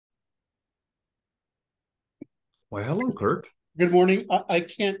Why, hello, Curt. Good morning. I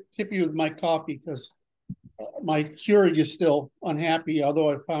can't tip you with my coffee because my Keurig is still unhappy, although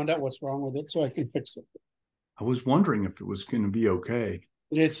I found out what's wrong with it, so I can fix it. I was wondering if it was going to be okay.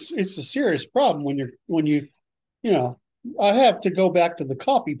 It's a serious problem when you know I have to go back to the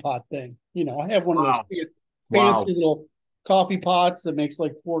coffee pot thing. I have one of those Wow. fancy Wow. little coffee pots that makes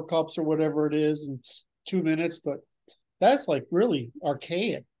like 4 cups or whatever it is in 2 minutes, but that's like really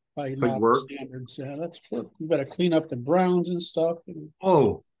archaic by It's like modern we're, standards. Yeah, you got to clean up the grounds and stuff.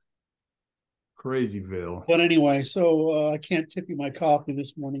 oh, Crazyville. But anyway, so I can't tip you my coffee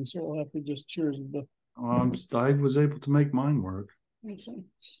this morning, so I'll have to just cheers the I was able to make mine work.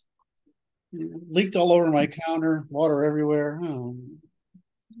 leaked all over my counter, water everywhere. Oh,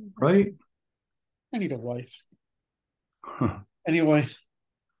 Right? I need a wife. Anyway,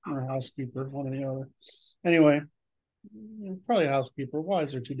 or a housekeeper, one or the other. Anyway, probably a housekeeper.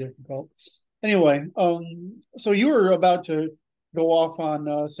 Wives are too difficult. Anyway, so you were about to go off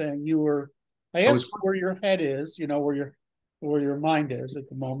on saying you were. I I asked was, you where your head is, where your mind is at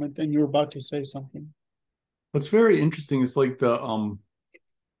the moment, and you were about to say something. what's very interesting is like I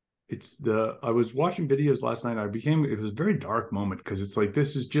was watching videos last night. It was a very dark moment because it's like,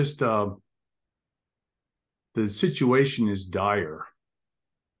 this is just, the situation is dire.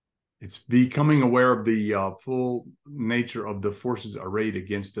 It's becoming aware of the full nature of the forces arrayed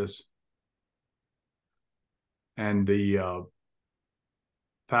against us and the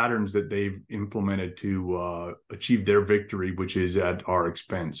patterns that they've implemented to achieve their victory, which is at our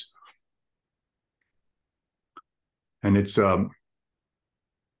expense. And it's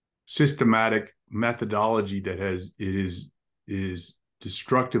systematic methodology that is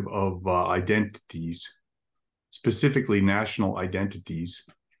destructive of identities, specifically national identities.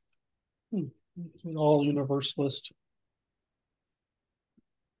 All universalist.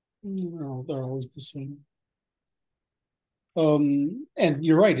 They're always the same. And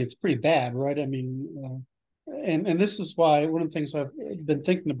you're right, it's pretty bad, right? I mean, and this is why one of the things I've been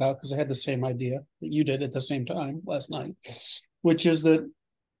thinking about, because I had the same idea that you did at the same time last night, which is that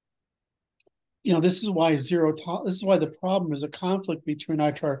this is why this is why the problem is a conflict between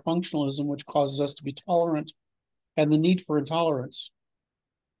functionalism, which causes us to be tolerant, and the need for intolerance,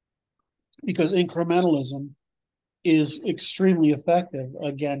 because incrementalism is extremely effective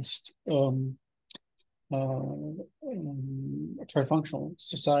against trifunctional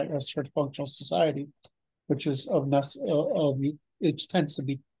society, which is of it tends to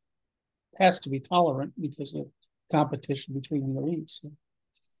be has to be tolerant because of competition between the elites.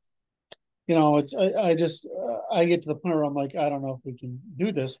 It's I just I get to the point where I'm like, I don't know if we can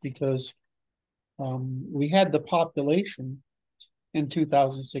do this because we had the population in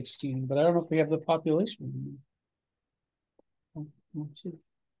 2016, but I don't know if we have the population. Let's see.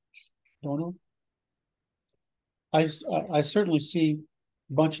 Don't know. I, I certainly see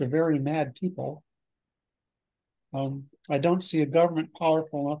a bunch of very mad people. I don't see a government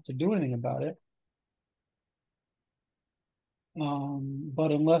powerful enough to do anything about it.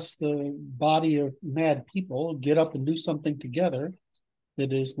 But unless the body of mad people get up and do something together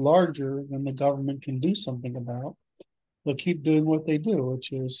that is larger than the government can do something about, they'll keep doing what they do,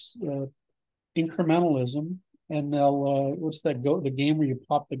 which is incrementalism. And they'll what's that the game where you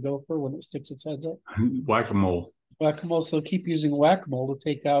pop the gopher when it sticks its heads up? Whack-a-mole. Whack-a-mole. So they'll keep using whack-a-mole to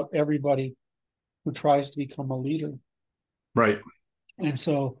take out everybody who tries to become a leader. Right. And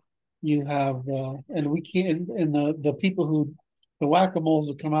so you have, and we can't, and the people the whack-a-moles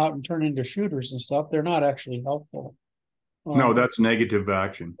that come out and turn into shooters and stuff, they're not actually helpful. No, Um, that's negative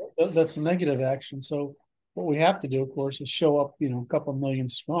action. that's a negative action. So what we have to do, of course, is show up, a couple million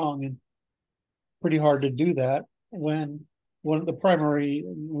strong, and pretty hard to do that when one of the primary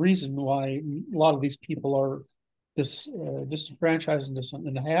reason why a lot of these people are disenfranchised and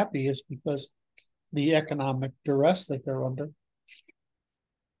unhappy is because the economic duress that they're under,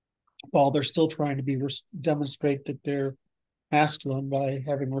 while they're still trying to demonstrate that they're masculine by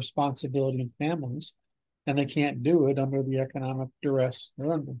having responsibility in families, and they can't do it under the economic duress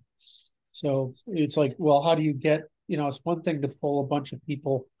they're under. So it's like, well, how do you get, it's one thing to pull a bunch of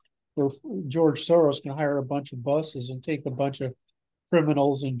people where George Soros can hire a bunch of buses and take a bunch of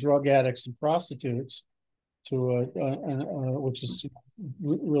criminals and drug addicts and prostitutes to which is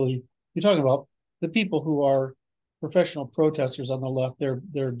really, you're talking about the people who are professional protesters on the left. They're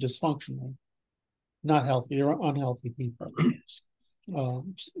dysfunctional, not healthy. They're unhealthy people.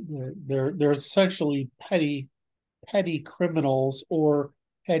 They're essentially petty criminals or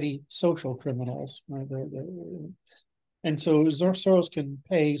petty social criminals. Right? And so Soros can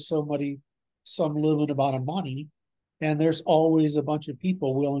pay somebody some limited amount of money, and there's always a bunch of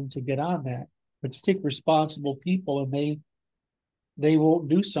people willing to get on that. But you take responsible people, and they won't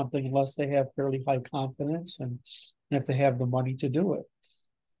do something unless they have fairly high confidence, and if they have the money to do it,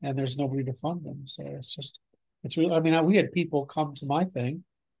 and there's nobody to fund them. So it's really, I mean, we had people come to my thing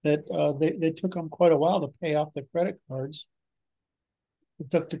that they took them quite a while to pay off the credit cards it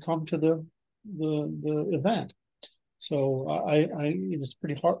took to come to the event. So it's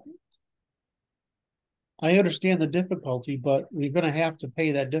pretty hard. I understand the difficulty, but we're going to have to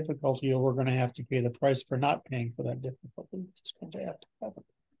pay that difficulty, or we're going to have to pay the price for not paying for that difficulty. It's going to have to happen.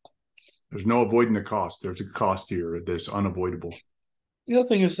 There's no avoiding the cost. There's a cost here that's unavoidable. The other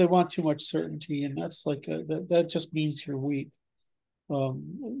thing is they want too much certainty, and that's like that just means you're weak.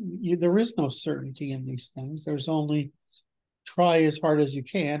 There is no certainty in these things. There's only try as hard as you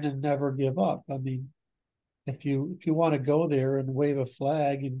can and never give up. I mean, if you want to go there and wave a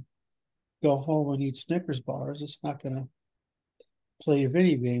flag and go home and eat Snickers bars, it's not going to play your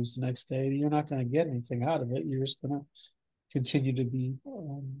video games the next day. You're not going to get anything out of it. You're just going to continue to be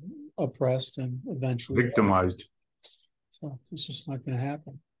oppressed and eventually victimized. So it's just not going to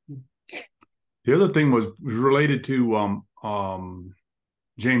happen. The other thing was related to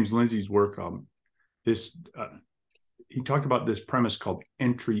James Lindsay's work. He talked about this premise called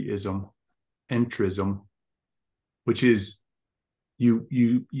entrism, which is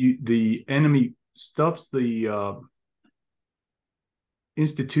the enemy stuffs the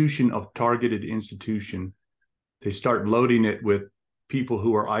institution of targeted institution. They start loading it with people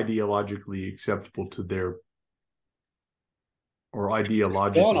who are ideologically acceptable to their, or ideologically.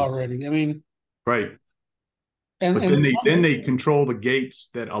 It's done already. I mean, right. But then they control the gates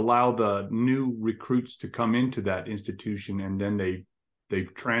that allow the new recruits to come into that institution, and then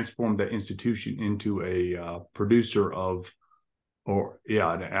they've transformed that institution into a producer of,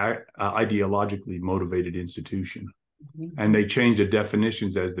 an ideologically motivated institution. Mm-hmm. And they change the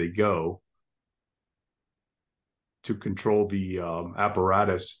definitions as they go to control the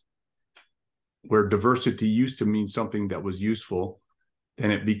apparatus, where diversity used to mean something that was useful. Then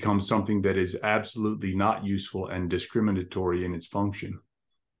it becomes something that is absolutely not useful and discriminatory in its function.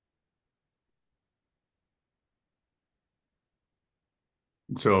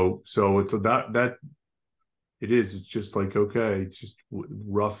 So it's about that. It's just like, okay, it's just a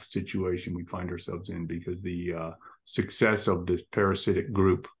rough situation we find ourselves in, because the success of this parasitic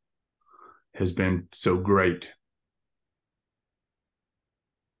group has been so great.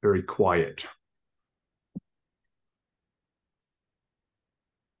 Very quiet.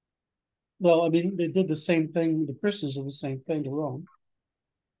 Well, I mean, they did the same thing. The Christians did the same thing to Rome.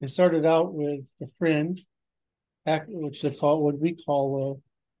 They started out with the fringe, which they call, what we call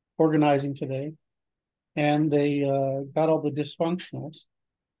organizing today. And they got all the dysfunctionals.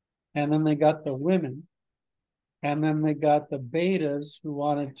 And then they got the women. And then they got the betas who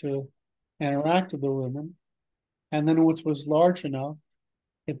wanted to interact with the women. And then, which was large enough,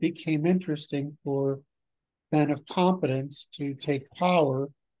 it became interesting for men of competence to take power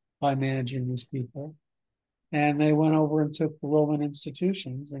by managing these people. And they went over and took the Roman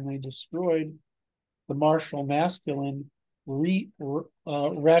institutions, and they destroyed the martial, masculine, rational,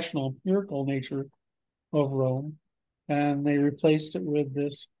 empirical nature of Rome. And they replaced it with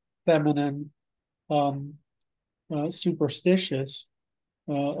this feminine, superstitious,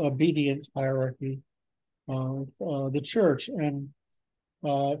 obedience hierarchy of the church. And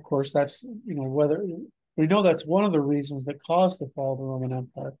of course, that's, whether we know that's one of the reasons that caused the fall of the Roman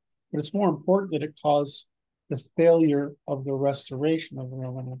Empire. But it's more important that it caused the failure of the restoration of the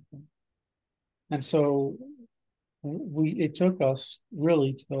Roman Empire. And so it took us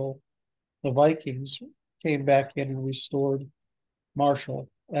really till the Vikings came back in and restored martial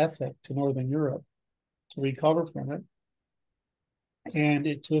ethic to Northern Europe to recover from it. And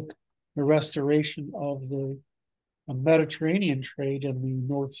it took the restoration of the Mediterranean trade in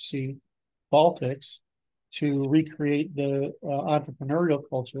the North Sea Baltics to recreate the entrepreneurial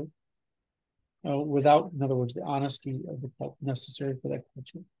culture without, in other words, the honesty of the culture necessary for that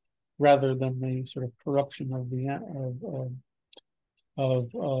culture, rather than the sort of corruption of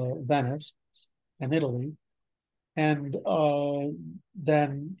Venice and Italy. And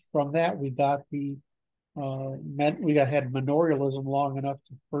then from that we got had manorialism long enough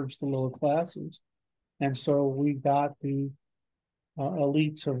to purge the lower classes, and so we got the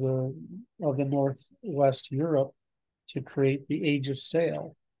elites of the Northwest Europe to create the Age of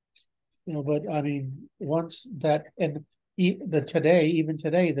Sail. But I mean, once that, and even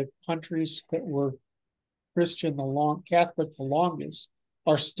today, the countries that were Christian, Catholic the longest,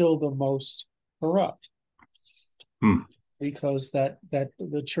 are still the most corrupt. Because that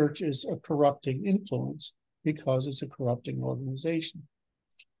the church is a corrupting influence, because it's a corrupting organization.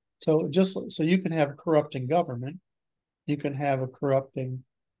 So you can have a corrupting government, you can have a corrupting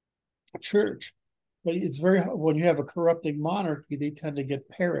church, but it's when you have a corrupting monarchy, they tend to get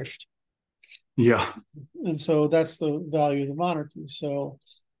perished. Yeah. And so that's the value of the monarchy. So,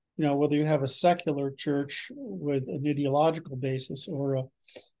 whether you have a secular church with an ideological basis or a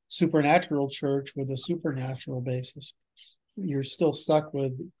supernatural church with a supernatural basis, you're still stuck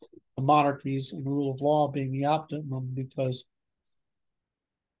with the monarchies and rule of law being the optimum, because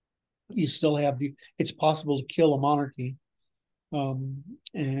you still have it's possible to kill a monarchy, and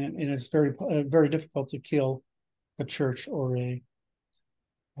it's very difficult to kill a church or a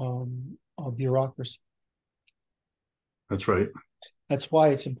bureaucracy. That's right. That's why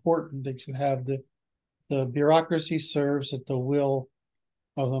it's important that you have the bureaucracy serves at the will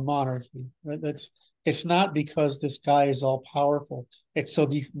of the monarchy. It's not because this guy is all powerful. It's so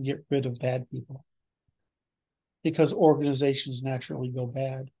that you can get rid of bad people, because organizations naturally go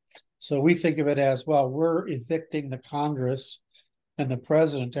bad. So we think of it as, well, we're evicting the Congress and the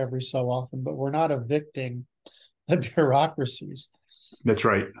president every so often, but we're not evicting the bureaucracies. That's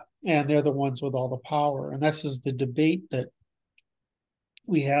right. And they're the ones with all the power. And this is the debate that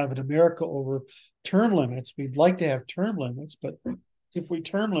we have in America over term limits. We'd like to have term limits, but if we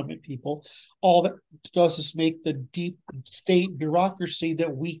term limit people, all that does is make the deep state bureaucracy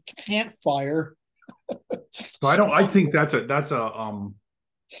that we can't fire. So I think that's a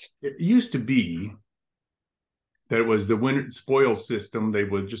it used to be that it was the winner spoil system. They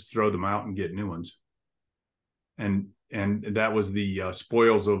would just throw them out and get new ones. And that was the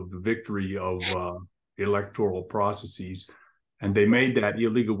spoils of the victory of electoral processes. And they made that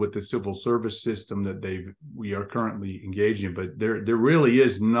illegal with the civil service system that we are currently engaged in. But there really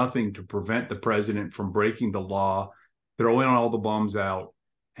is nothing to prevent the president from breaking the law, throwing all the bums out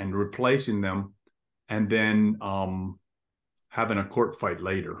and replacing them, and then having a court fight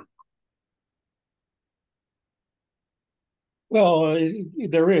later. Well,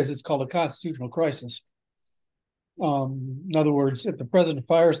 there is. It's called a constitutional crisis. In other words, if the president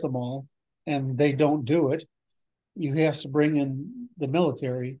fires them all and they don't do it, he has to bring in the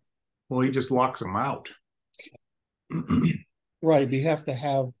military. Well, he just locks them out. Right. You have to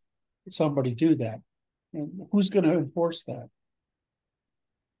have somebody do that. And who's going to enforce that?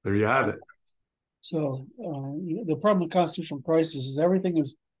 There you have it. So the problem with constitutional crisis is everything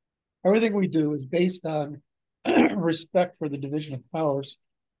we do is based on respect for the division of powers.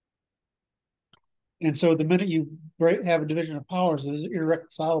 And so the minute you have a division of powers that is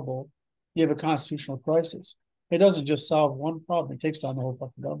irreconcilable, you have a constitutional crisis. It doesn't just solve one problem; it takes down the whole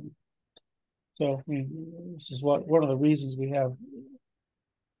fucking government. So, I mean, this is one of the reasons we have,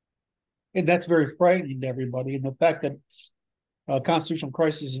 and that's very frightening to everybody. And the fact that a constitutional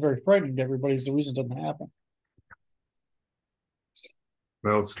crisis is very frightening to everybody is the reason it doesn't happen.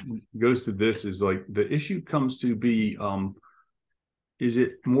 Well, it goes to this is like the issue comes to be, is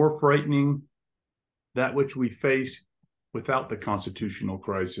it more frightening that which we face without the constitutional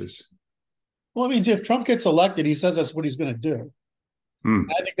crisis? Well, I mean, if Trump gets elected, he says that's what he's going to do.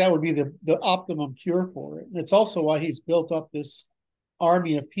 I think that would be the optimum cure for it. It's also why he's built up this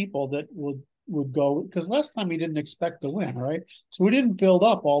army of people that would go, because last time he didn't expect to win, right? So we didn't build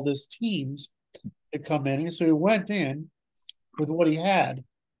up all these teams to come in. So he went in with what he had,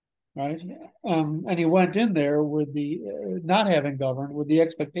 right? And he went in there with the not having governed with the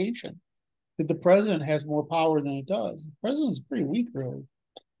expectation that the president has more power than it does. The president's pretty weak, really.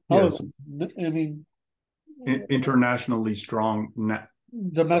 Yes. I mean, internationally strong,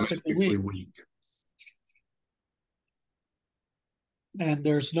 domestically weak. And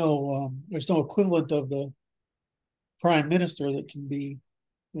there's no equivalent of the prime minister that can be,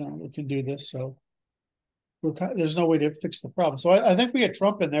 that can do this. So there's no way to fix the problem. So I think we get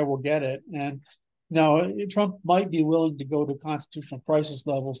Trump in there, we'll get it. And now Trump might be willing to go to constitutional crisis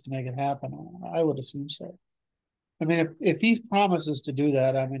levels to make it happen. I would assume so. I mean, if he promises to do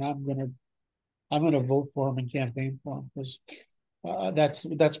that, I mean, I'm gonna vote for him and campaign for him, because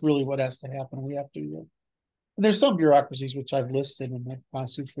that's really what has to happen. We have to. There's some bureaucracies which I've listed in the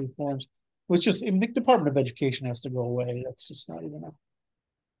constitutional reforms, which just, I mean, the Department of Education has to go away. That's just not even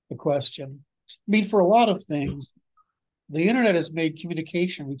a question. I mean, for a lot of things, the internet has made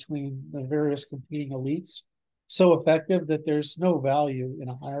communication between the various competing elites so effective that there's no value in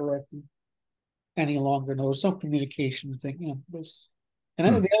a hierarchy any longer. No, there's no communication thing.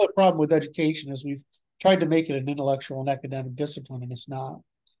 And the other problem with education is we've tried to make it an intellectual and academic discipline, and it's not.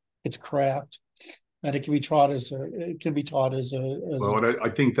 It's craft, and it can be taught as I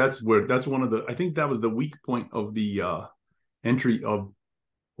think that's one of the. I think that was the weak point of the entry of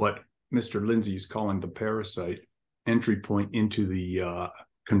what Mr. Lindsay is calling the parasite entry point into the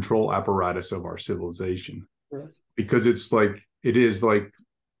control apparatus of our civilization. Right. Because it is like,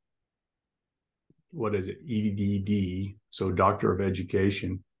 what is it? EDD. So Doctor of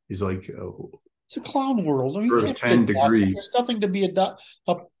Education is like it's a clown world. I mean, first 10 degree. There's nothing to be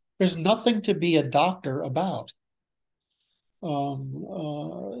there's nothing to be a doctor about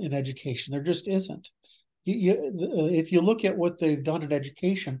in education. There just isn't. If you look at what they've done in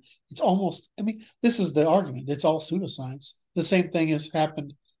education, it's almost, I mean, this is the argument. It's all pseudoscience. The same thing has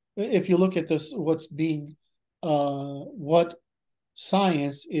happened. If you look at this, what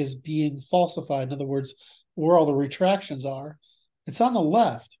science is being falsified, in other words, where all the retractions are, it's on the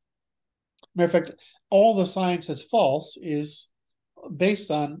left. Matter of fact, all the science that's false is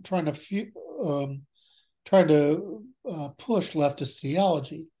based on trying to push leftist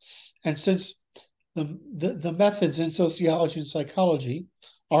theology. And since the methods in sociology and psychology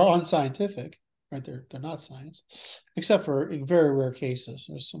are unscientific, right? They're not science, except for in very rare cases.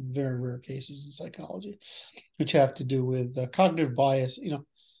 There's some very rare cases in psychology, which have to do with cognitive bias.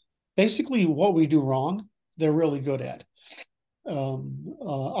 Basically what we do wrong, they're really good at.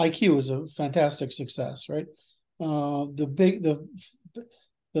 IQ is a fantastic success, right? The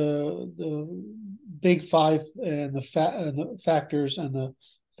big five and the factors and the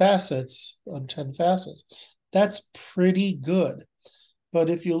facets, 10 facets, that's pretty good. But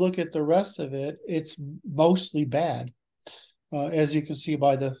if you look at the rest of it, it's mostly bad, as you can see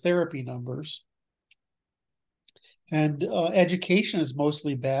by the therapy numbers. And education is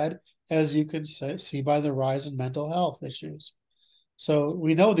mostly bad, as you can see by the rise in mental health issues. So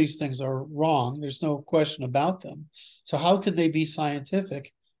we know these things are wrong. There's no question about them. So how can they be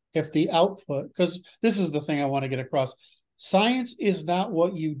scientific if the output, because this is the thing I want to get across. Science is not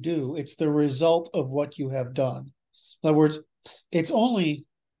what you do. It's the result of what you have done. In other words, it's only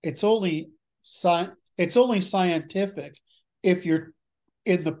scientific if you're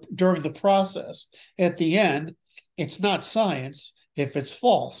during the process. At the end, it's not science if it's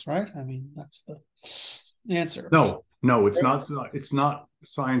false, right? I mean, that's the answer. No, it's not. It's not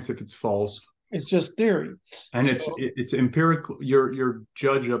science if it's false. It's just theory, and it's empirical. You're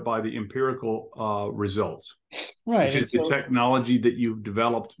judged by the empirical results, right? Which is the technology that you've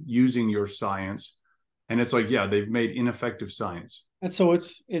developed using your science. And it's like, yeah, they've made ineffective science. And so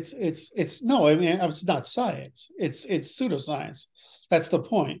it's no, I mean, it's not science. It's pseudoscience. That's the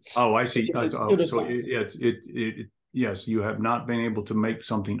point. Oh, I see. Yes, you have not been able to make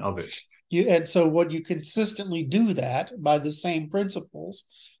something of it. And so what you consistently do that by the same principles,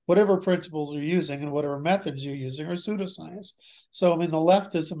 whatever principles you're using and whatever methods you're using are pseudoscience. So I mean, the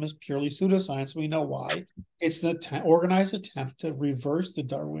leftism is purely pseudoscience. We know why. It's an organized attempt to reverse the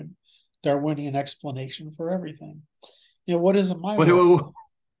Darwinian explanation for everything. What is my world?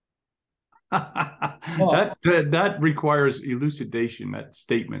 That requires elucidation, that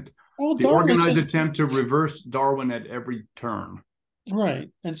statement. Well, the organized attempt to reverse Darwin at every turn. Right.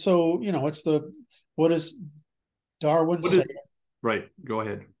 And so, what does Darwin say? Right. Go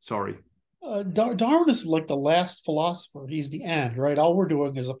ahead. Sorry. Darwin is like the last philosopher. He's the end, right? All we're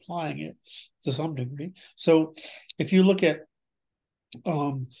doing is applying it to some degree. So if you look at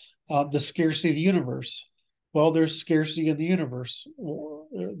the scarcity of the universe, well, there's scarcity in the universe.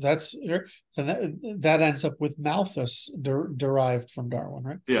 That ends up with Malthus derived from Darwin,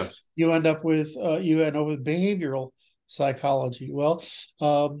 right? Yes. You end up with behavioral psychology. Well,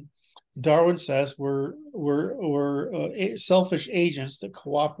 Darwin says we're selfish agents that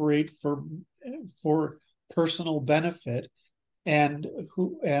cooperate for personal benefit, and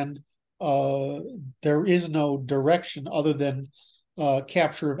there is no direction other than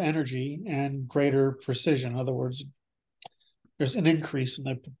capture of energy and greater precision. In other words, there's an increase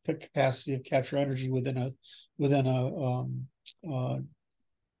in the capacity of capture energy within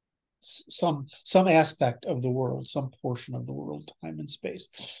some aspect of the world, some portion of the world, time and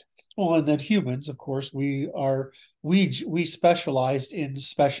space. Well, and then humans, of course, we specialized in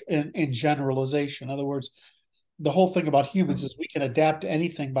generalization. In other words, the whole thing about humans is we can adapt to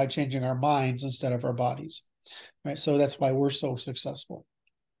anything by changing our minds instead of our bodies, right? So that's why we're so successful.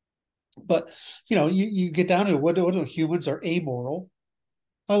 But you get down to what humans are amoral.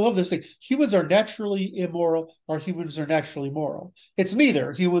 I love this thing. Humans are naturally immoral, or humans are naturally moral. It's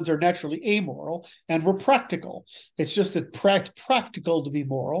neither. Humans are naturally amoral, and we're practical. It's just that practical to be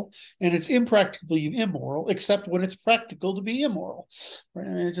moral, and it's impractical to be immoral, except when it's practical to be immoral. Right? I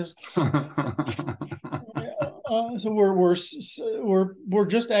mean, it just so we're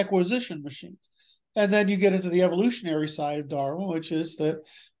just acquisition machines. And then you get into the evolutionary side of Darwin, which is that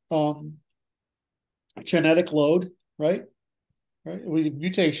genetic load, right? right?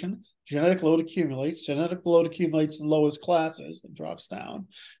 Mutation, genetic load accumulates in the lowest classes and drops down,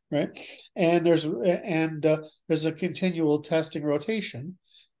 right? And there's a continual testing rotation.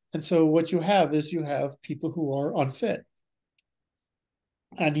 And so what you have is you have people who are unfit.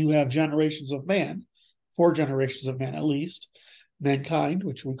 And you have generations of man, 4 generations of man at least, mankind,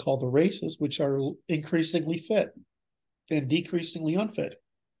 which we call the races, which are increasingly fit and decreasingly unfit.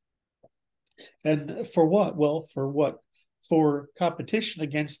 And for what? Well, for what? For competition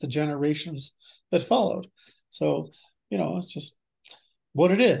against the generations that followed. So, it's just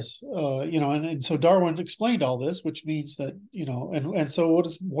what it is. And so Darwin explained all this, which means that, and so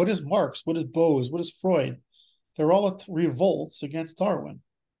what is Marx? What is Bose? What is Freud? They're all revolts against Darwin.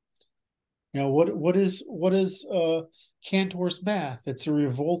 What is Cantor's math? It's a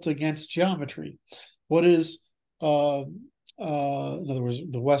revolt against geometry. What is in other words,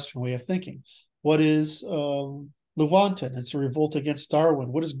 the Western way of thinking? What is Lewontin? It's a revolt against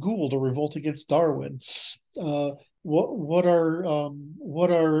Darwin. What is Gould? A revolt against Darwin. What are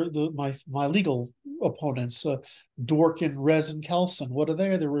my legal opponents? Dworkin, Resin, Kelson. What are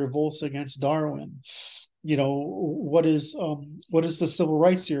they? They're revolts against Darwin. What is the civil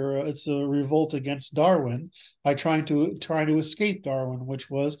rights era? It's a revolt against Darwin by trying to escape Darwin, which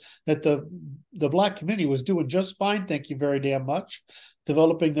was that the Black community was doing just fine, thank you very damn much,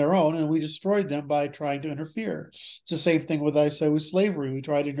 developing their own, and we destroyed them by trying to interfere. It's the same thing with slavery. We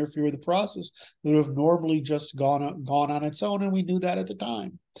tried to interfere with the process that would have normally just gone on its own, and we knew that at the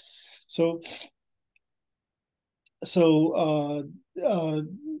time. So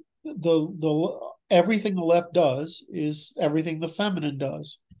everything the left does is everything the feminine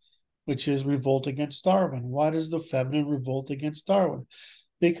does, which is revolt against Darwin. Why does the feminine revolt against Darwin?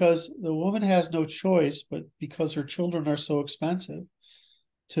 Because the woman has no choice, but because her children are so expensive,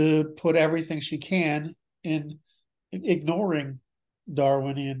 to put everything she can in ignoring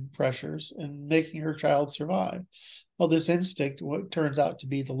Darwinian pressures and making her child survive. Well, this instinct, what turns out to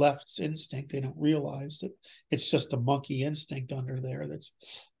be the left's instinct, they don't realize that it's just a monkey instinct under there that's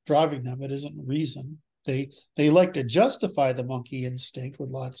driving them. It isn't reason. They like to justify the monkey instinct with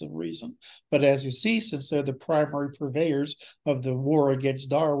lots of reason. But as you see, since they're the primary purveyors of the war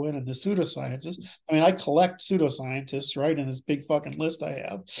against Darwin and the pseudosciences, I mean, I collect pseudoscientists, right, in this big fucking list I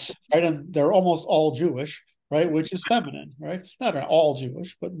have, right, and they're almost all Jewish, right, which is feminine, right? Not all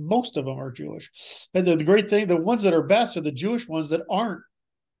Jewish, but most of them are Jewish. And the great thing, the ones that are best are the Jewish ones that aren't.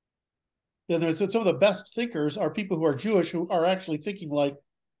 And there's some of the best thinkers are people who are Jewish who are actually thinking like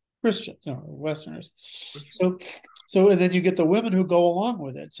Christians, Westerners. So and then you get the women who go along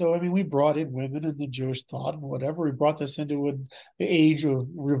with it. So I mean, we brought in women in the Jewish thought and whatever. We brought this into an age of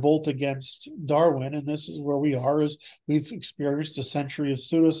revolt against Darwin, and this is where we are. Is we've experienced a century of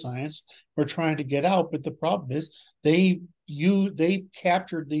pseudoscience. We're trying to get out, but the problem is they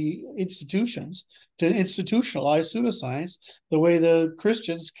captured the institutions to institutionalize pseudoscience the way the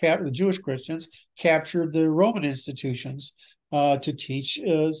Jewish Christians captured the Roman institutions to teach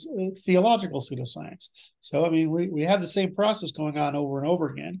theological pseudoscience. So, I mean, we have the same process going on over and over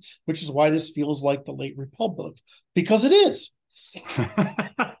again, which is why this feels like the late Republic, because it is.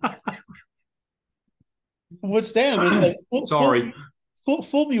 What's damn is like, sorry.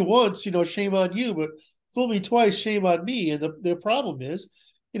 Fool me once, shame on you, but fool me twice, shame on me. And the problem is,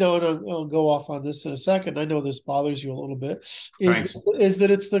 and I'll go off on this in a second. I know this bothers you a little bit. Is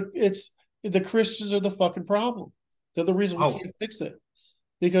that it's the Christians are the fucking problem. They're the reason we can't fix it,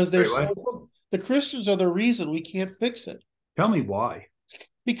 because the Christians are the reason we can't fix it. Tell me why.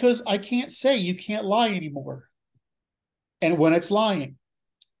 Because I can't say you can't lie anymore. And when it's lying.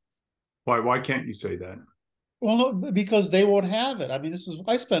 Why can't you say that? Well, no, because they won't have it. I mean,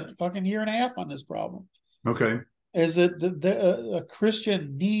 I spent a fucking year and a half on this problem. Okay. Is that a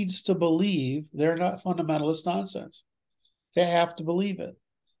Christian needs to believe they're not fundamentalist nonsense. They have to believe it.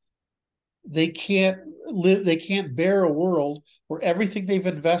 They can't bear a world where everything they've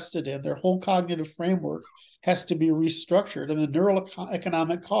invested in, their whole cognitive framework, has to be restructured. And the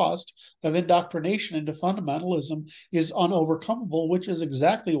neuroeconomic cost of indoctrination into fundamentalism is unovercomable, which is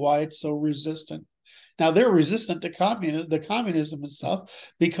exactly why it's so resistant. Now, they're resistant to communism and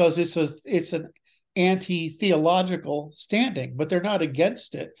stuff because it's an anti-theological standing, but they're not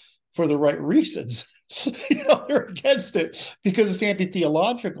against it for the right reasons. They're against it because it's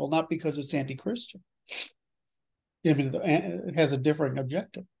anti-theological, not because it's anti-Christian. I mean, it has a differing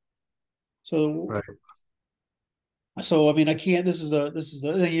objective. So, right. So I mean, I can't. This is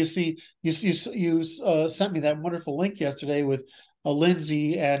the you sent me that wonderful link yesterday with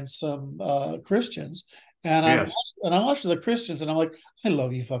Lindsay and some Christians, and yes. I watched the Christians, and I'm like, I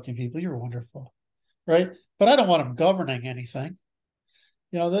love you, fucking people. You're wonderful, right? But I don't want them governing anything.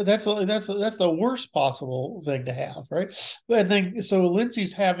 That's the worst possible thing to have, right? And then so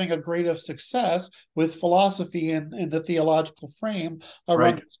Lindsay's having a great of success with philosophy and the theological frame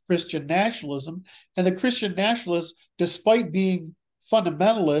around Right. Christian nationalism, and the Christian nationalists, despite being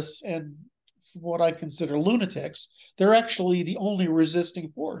fundamentalists and what I consider lunatics, they're actually the only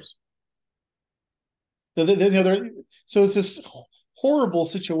resisting force. So it's this horrible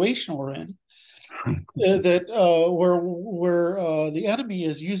situation we're in. That where the enemy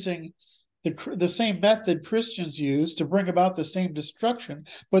is using the same method Christians use to bring about the same destruction,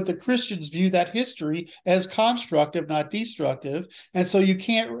 but the Christians view that history as constructive, not destructive, and so you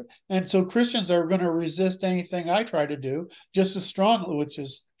can't. And so Christians are going to resist anything I try to do just as strongly, which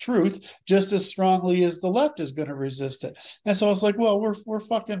is truth, just as strongly as the left is going to resist it. And so it's like, well,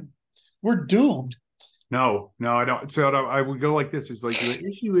 we're doomed. No, I don't. So I would go like this: is like the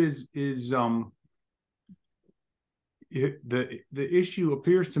issue is the issue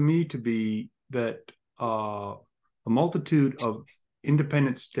appears to me to be that a multitude of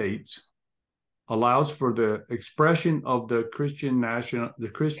independent states allows for the expression of the Christians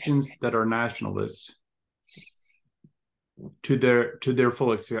that are nationalists to their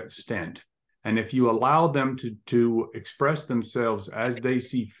full extent. And if you allow them to express themselves as they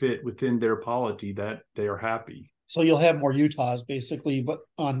see fit within their polity, that they are happy. So you'll have more Utahs, basically, but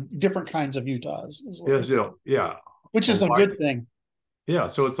on different kinds of Utahs. Yeah. Which is a good ththing. Yeah,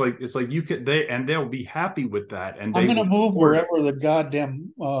 so it's like you could they'll be happy with that, and I'm going to move wherever the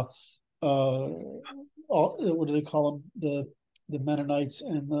goddamn what do they call them, the Mennonites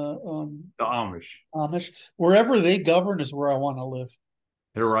and the Amish, wherever they govern is where I want to live.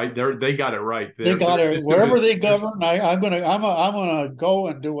 They're right. They got it right. They got it wherever they govern. I'm gonna go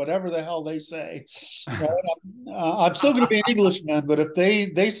and do whatever the hell they say. Right? I'm still gonna be an Englishman, but if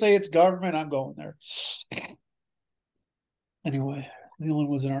they say it's government, I'm going there. Anyway, the only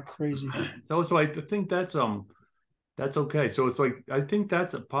ones that aren't crazy. So it's like I think that's okay. So it's like I think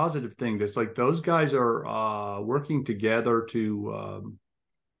that's a positive thing. That's like those guys are working together to.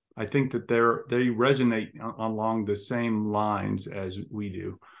 I think that they resonate along the same lines as we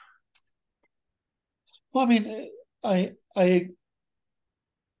do. Well, I mean, I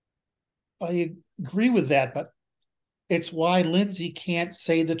agree with that, but it's why Lindsay can't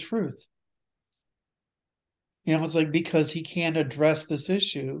say the truth. It's like because he can't address this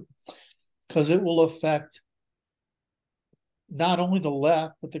issue because it will affect not only the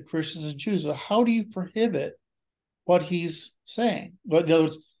left but the Christians and Jews. So how do you prohibit what he's saying? But in other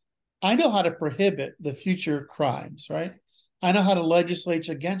words, I know how to prohibit the future crimes, right? I know how to legislate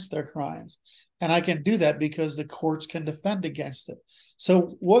against their crimes. And I can do that because the courts can defend against it. So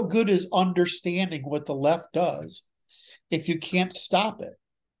what good is understanding what the left does if you can't stop it?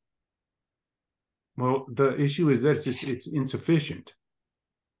 Well, the issue is that it's insufficient.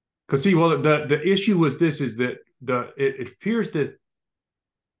 Because see, well, the issue was this is that it appears that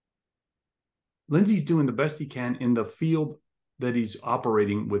Lindsay's doing the best he can in the field that he's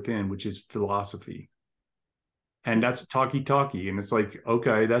operating within, which is philosophy. And that's talky. And it's like,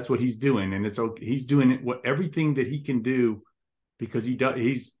 okay, that's what he's doing. And it's okay. He's doing everything that he can do because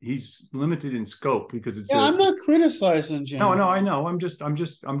he's limited in scope because it's I'm not criticizing Jim. No, I know. I'm just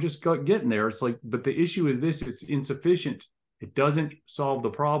getting there. It's like, but the issue is this, it's insufficient. It doesn't solve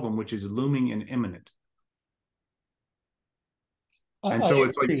the problem, which is looming and imminent. And so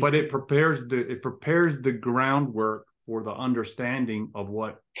it's like, but it prepares the groundwork for the understanding of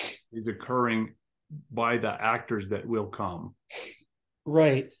what is occurring by the actors that will come.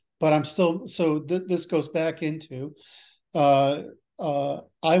 Right. But I'm still, so this goes back into, I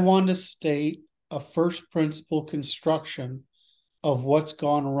want to state a first principle construction of what's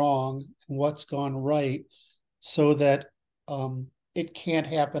gone wrong and what's gone right so that it can't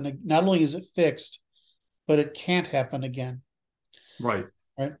happen. Not only is it fixed, but it can't happen again. Right.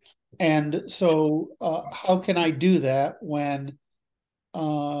 And so how can I do that when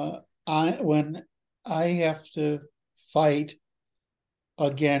I have to fight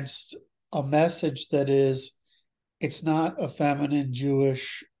against a message that is, it's not a feminine,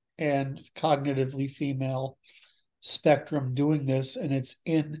 Jewish, and cognitively female spectrum doing this, and it's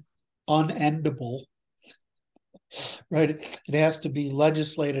unendable, right? It has to be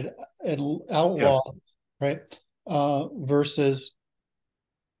legislated and outlawed, right? Versus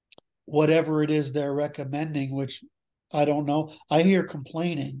whatever it is they're recommending, which I don't know. I hear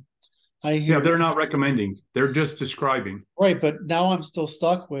complaining. They're not recommending. They're just describing. Right, but now I'm still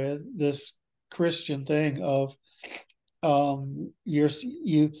stuck with this Christian thing of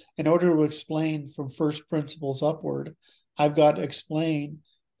you in order to explain from first principles upward, I've got to explain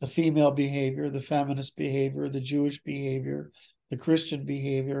the female behavior, the feminist behavior, the Jewish behavior, the Christian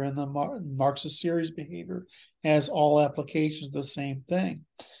behavior and the Marxist series behavior has all applications of the same thing.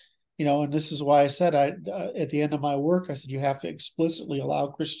 And this is why I said at the end of my work, I said you have to explicitly allow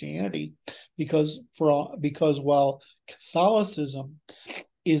Christianity because while Catholicism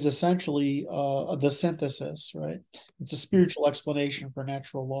is essentially the synthesis, right? It's a spiritual explanation for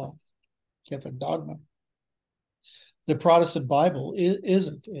natural law, Catholic dogma. The Protestant Bible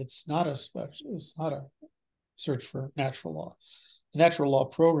isn't. It's not a search for natural law. The natural law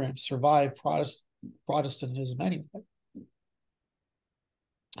programs survive Protestantism anyway.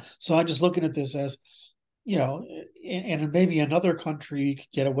 So I'm just looking at this as, and maybe another country you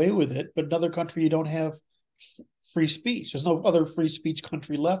could get away with it, but another country you don't have free speech. There's no other free speech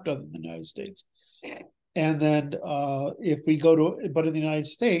country left other than the United States. And then if we but in the United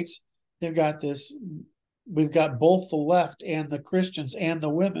States, we've got both the left and the Christians and the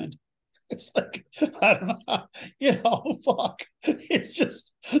women. It's like, I don't know, fuck. It's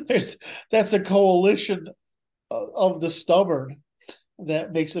just, that's a coalition of the stubborn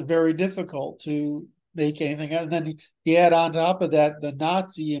that makes it very difficult to make anything out. And then you add on top of that the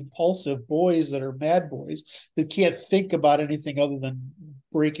Nazi impulsive boys that are mad boys that can't think about anything other than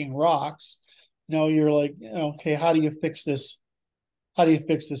breaking rocks. You're like, okay, how do you fix this? How do you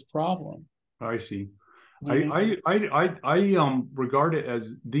fix this problem? I see. I regard it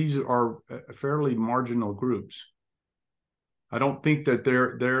as these are fairly marginal groups. I don't think that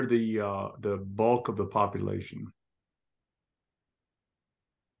they're the bulk of the population.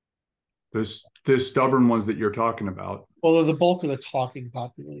 The stubborn ones that you're talking about. Well, they're the bulk of the talking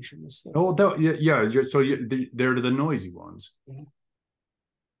population. Oh, yeah. So they're the noisy ones. Yeah.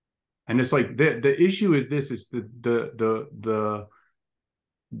 And it's like the issue is this: is the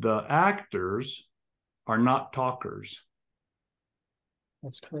actors are not talkers.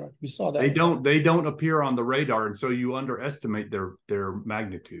 That's correct. We saw that. They don't appear on the radar, and so you underestimate their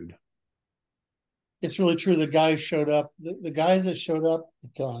magnitude. It's really true. The guys showed up. The guys that showed up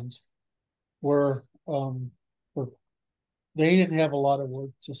with guns were they didn't have a lot of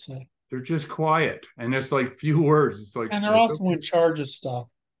words to say. They're just quiet, and it's like few words. It's like, and they're also in charge of stuff.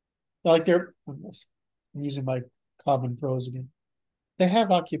 Like I'm using my common prose again. They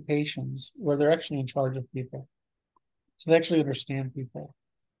have occupations where they're actually in charge of people, so they actually understand people.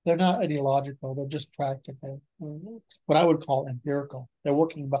 They're not ideological; they're just practical. What I would call empirical. They're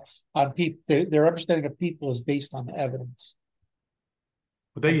working on people. Their understanding of people is based on evidence.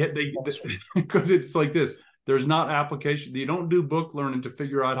 They because it's like this. There's not application. You don't do book learning to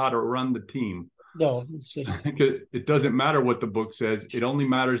figure out how to run the team. No, it's just it doesn't matter what the book says. It only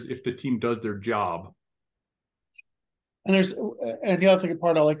matters if the team does their job. And the other thing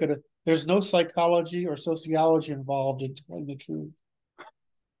part I like it. There's no psychology or sociology involved in telling the truth.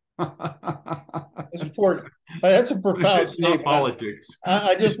 It's important. That's a profound statement. Not politics.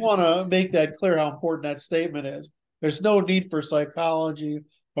 I just want to make that clear how important that statement is. There's no need for psychology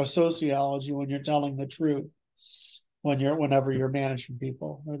or sociology when you're telling the truth. Whenever you're managing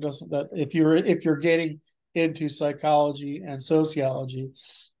people, it doesn't. That if you're getting into psychology and sociology,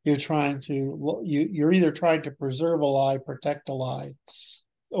 you're either trying to preserve a lie, protect a lie,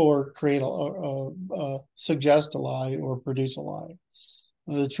 or create suggest a lie or produce a lie.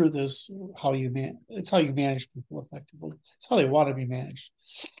 The truth is it's how you manage people effectively. It's how they want to be managed.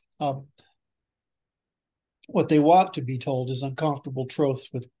 What they want to be told is uncomfortable truths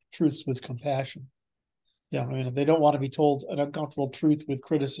with compassion. They don't want to be told an uncomfortable truth with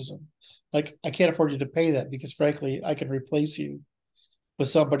criticism. Like, I can't afford you to pay that because, frankly, I can replace you with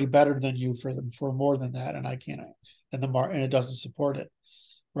somebody better than you for more than that, and I can't. And it doesn't support it,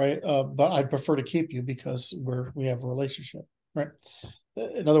 right? But I'd prefer to keep you because we have a relationship, right?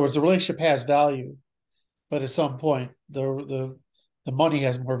 In other words, the relationship has value, but at some point, the money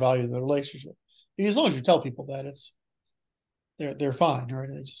has more value than the relationship. As long as you tell people that, they're fine, right?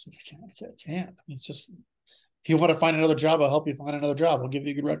 They just I can't. It's just, if you want to find another job, I'll help you find another job. I'll give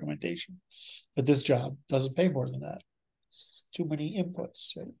you a good recommendation. But this job doesn't pay more than that. It's too many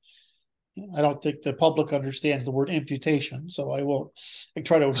inputs. Right? I don't think the public understands the word imputation, so I won't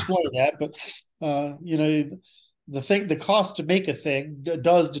try to explain that. But the cost to make a thing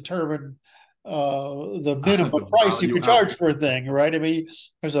does determine the minimum price you can charge for a thing, right? I mean,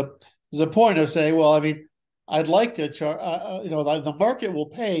 there's a point of saying, well, I mean, I'd like to charge. The market will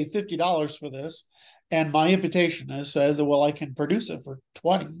pay $50 for this, and my imputation says that, well, I can produce it for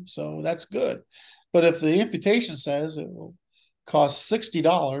 $20, so that's good. But if the imputation says it will cost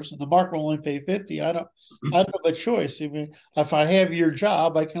 $60 and the market will only pay $50, I don't have a choice. I mean, if I have your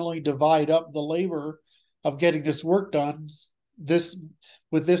job, I can only divide up the labor of getting this work done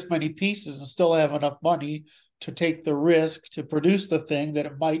with this many pieces and still have enough money to take the risk to produce the thing that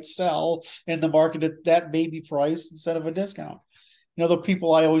it might sell in the market at that baby price instead of a discount. The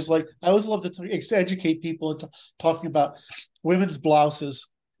people I always love to educate people into talking about women's blouses,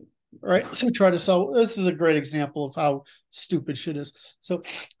 right? So try to sell. This is a great example of how stupid shit is. So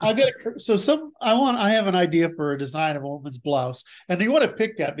I have an idea for a design of a woman's blouse, and you want to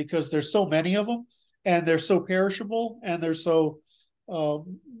pick that because there's so many of them, and they're so perishable, and there's so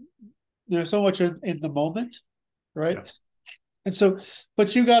much in the moment, right? Yeah. And so,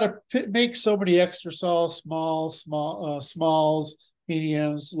 but you got to make so many extra smalls,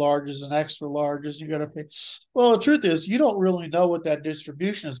 mediums, larges, and extra larges. You got to pay. Well, the truth is, you don't really know what that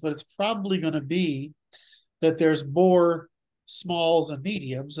distribution is, but it's probably going to be that there's more smalls and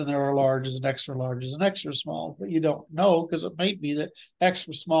mediums than there are larges and extra small. But you don't know because it might be that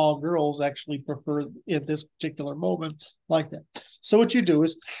extra small girls actually prefer in this particular moment like that. So what you do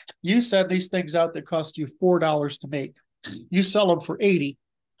is you send these things out that cost you $4 to make. You sell them for $80.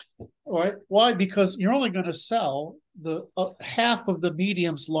 All right. Why? Because you're only going to sell the half of the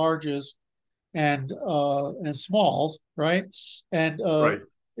mediums, larges, and smalls, right? And right.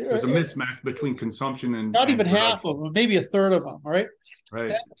 There's a mismatch between consumption and not even production. half of them, maybe a third of them, right?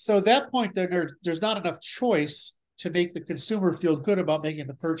 Right. So at that point, there's not enough choice to make the consumer feel good about making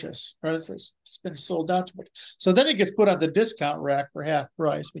the purchase, right? It's been sold out too much. So then it gets put on the discount rack for half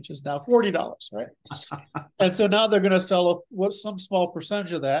price, which is now $40, right? And so now they're going to sell some small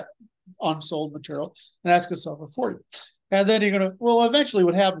percentage of that unsold material, and that's going to sell for 40. And then you're going to, well, eventually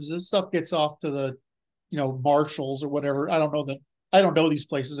what happens is this stuff gets off to the, Marshalls or whatever. I don't know these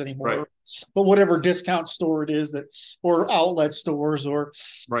places anymore, right. But whatever discount store it is or outlet stores or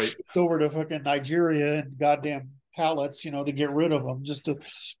right over to fucking Nigeria and goddamn pallets, to get rid of them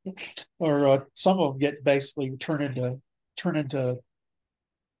or some of them get basically turn into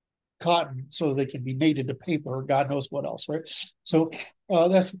cotton so they can be made into paper or God knows what else, right? So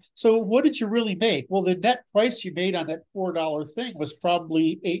what did you really make? Well, the net price you made on that $4 thing was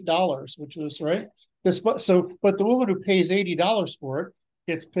probably $8, which was right. But the woman who pays $80 for it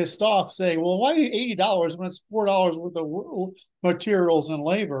gets pissed off, saying, "Well, why $80 when it's $4 worth of materials and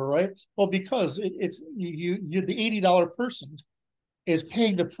labor, right?" Well, because it's the $80 person is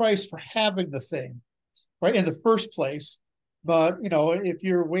paying the price for having the thing, right, in the first place. But if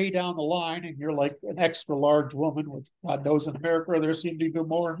you're way down the line and you're like an extra large woman, which God knows in America there seem to be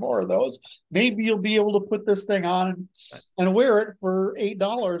more and more of those, maybe you'll be able to put this thing on and wear it for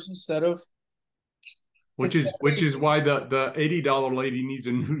 $8 instead of. Which is why the $80 lady needs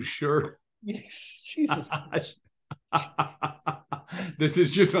a new shirt. Yes, Jesus. This is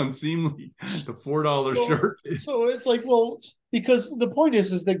just unseemly. The $4 shirt. So it's like, well, because the point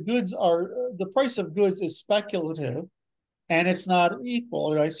is that the price of goods is speculative and it's not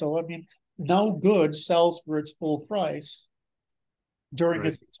equal, right? So, I mean, no good sells for its full price during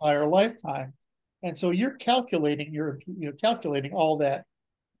its entire lifetime. And so you're calculating all that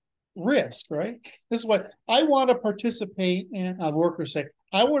risk, right? This is what I want to participate in. Workers say,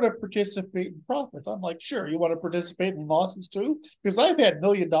 I want to participate in profits. I'm like, sure, you want to participate in losses too? Because I've had $1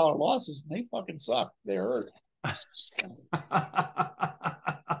 million losses and they fucking suck. They hurt. I've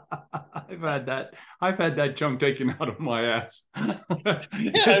had that chunk taken out of my ass.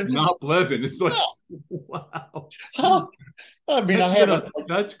 It's not pleasant. It's like, wow. I mean,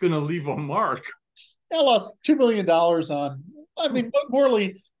 that's gonna leave a mark. I lost $2 million on. I mean,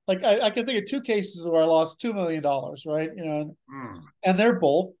 morally. Like I can think of two cases where I lost $2 million, right? And they're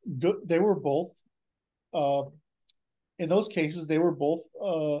both good. They were both, in those cases, they were both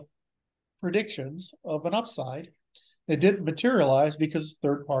predictions of an upside that didn't materialize because of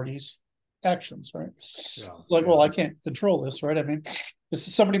third parties' actions, right? Yeah. Well, I can't control this, right? I mean,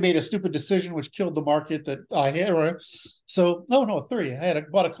 somebody made a stupid decision which killed the market that I had, right? So three. I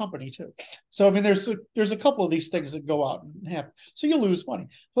bought a company too. So I mean, there's a couple of these things that go out and happen. So you lose money.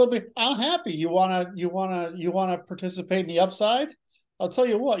 But I'm happy. You wanna participate in the upside? I'll tell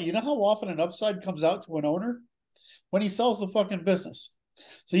you what. You know how often an upside comes out to an owner? When he sells the fucking business.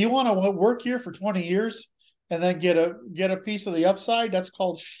 So you want to work here for 20 years and then get a piece of the upside? That's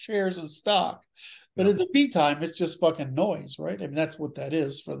called shares of stock. But in the meantime, it's just fucking noise, right? I mean, that's what that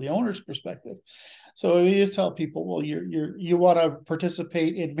is from the owner's perspective. So you just tell people, well, you want to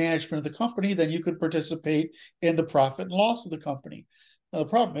participate in management of the company, then you could participate in the profit and loss of the company. The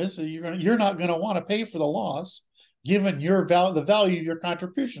problem is you're not going to want to pay for the loss, given the value of your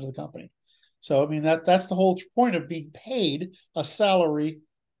contribution to the company. So I mean that's the whole point of being paid a salary.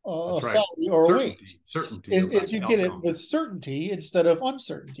 Salary or a wage. Certainty is you get it with certainty instead of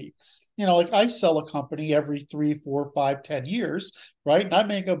uncertainty. Like I sell a company every 3, 4, 5, 10 years, right? And I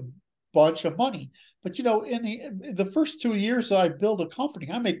make bunch of money. But in the first 2 years I build a company,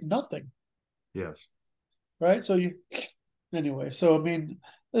 I make nothing. Yes. Right. So anyway, so I mean,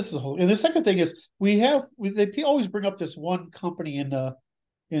 this is a whole. And the second thing is they always bring up this one company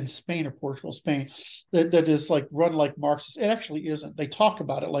in Spain or Portugal, Spain, that is like run like Marxists. It actually isn't. They talk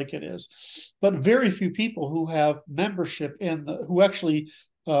about it like it is, but very few people who have membership who actually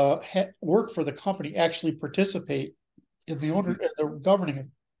work for the company actually participate in the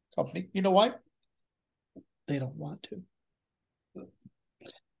governing company. You know why? They don't want to.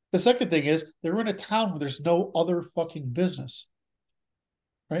 The second thing is they're in a town where there's no other fucking business,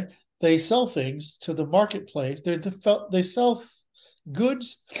 right? They sell things to the marketplace. They sell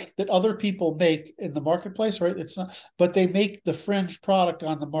goods that other people make in the marketplace, right? It's not, but they make the fringe product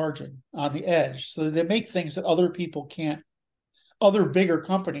on the margin, on the edge. So they make things that other people can't. Other bigger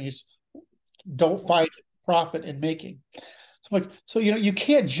companies don't find profit in making. So you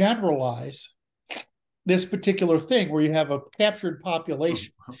can't generalize this particular thing where you have a captured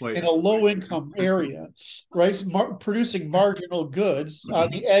population in a low-income area, right? Producing marginal goods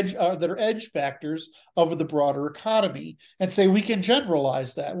on the edge that are edge factors of the broader economy, and say we can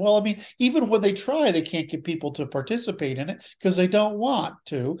generalize that. Well, I mean, even when they try, they can't get people to participate in it because they don't want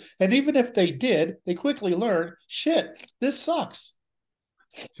to. And even if they did, they quickly learn, shit, this sucks.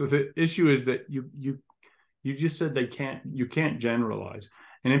 So the issue is that you just said you can't generalize.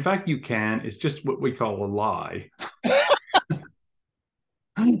 And in fact, you can. It's just what we call a lie.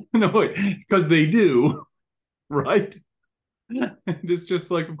 No, because they do, right? It's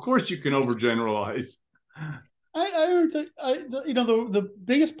just like, of course, you can overgeneralize. The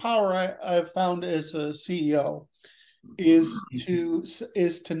biggest power I've found as a CEO is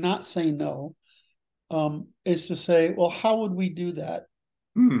to not say no. Is to say, well, how would we do that?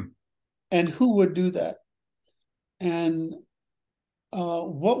 And who would do that? And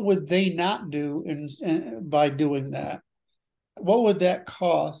what would they not do by doing that? What would that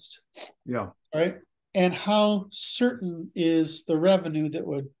cost? Yeah. Right. And how certain is the revenue that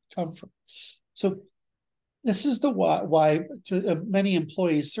would come from? So this is the why to many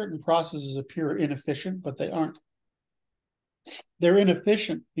employees, certain processes appear inefficient, but they aren't. They're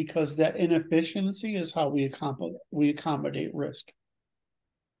inefficient because that inefficiency is how we accommodate risk.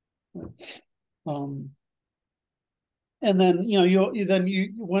 And then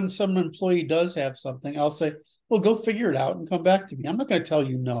when some employee does have something, I'll say, well, go figure it out and come back to me. I'm not going to tell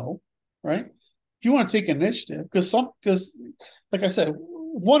you no, right? If you want to take initiative, because like I said,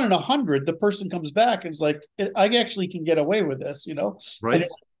 1 in 100, the person comes back and is like, I actually can get away with this, Right. And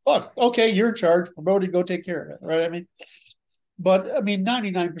look, okay, you're in charge, promoted, go take care of it, right? I mean, but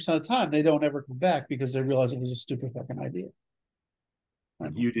 99% of the time they don't ever come back because they realize it was a stupid fucking idea.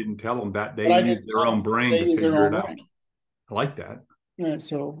 Right? You didn't tell them that. They used their own brain to figure it out. I like that. Right.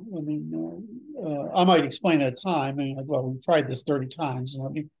 So, I mean, I might explain at a time. I mean, well, we've tried this 30 times.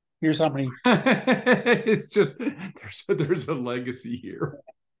 And here's how many. It's just, there's a legacy here.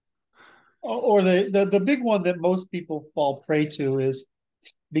 Or the big one that most people fall prey to is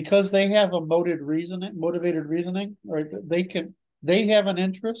because they have a motivated reasoning, right? They have an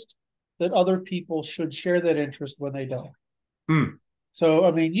interest that other people should share that interest when they don't. So,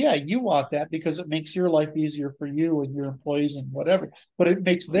 I mean, yeah, you want that because it makes your life easier for you and your employees and whatever, but it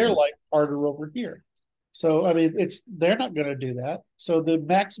makes their life harder over here. So, I mean, they're not going to do that. So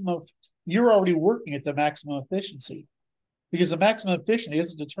you're already working at the maximum efficiency because the maximum efficiency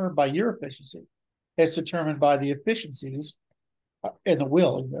isn't determined by your efficiency. It's determined by the efficiencies and the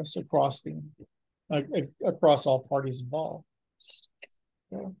willingness across all parties involved. So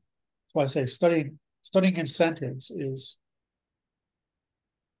that's why I say studying incentives is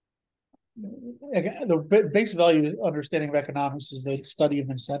the basic value understanding of economics is the study of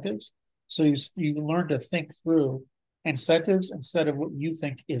incentives. So you learn to think through incentives instead of what you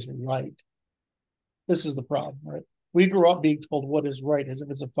think is right. This is the problem, right? We grew up being told what is right as if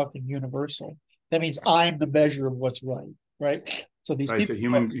it's a fucking universal. That means I'm the measure of what's right? So these people, it's a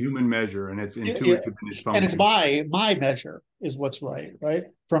human measure, and it's intuitive in its function. And it's my measure is what's right?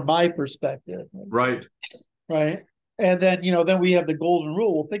 From my perspective. Right. And then, then we have the golden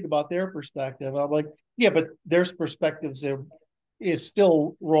rule. We'll think about their perspective. I'm like, yeah, but their perspectives is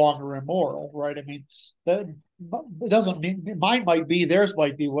still wrong or immoral, right? I mean, that it doesn't mean mine might be, theirs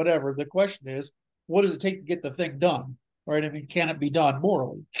might be, whatever. The question is, what does it take to get the thing done, right? I mean, can it be done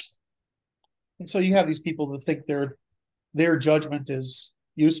morally? And so you have these people that think their judgment is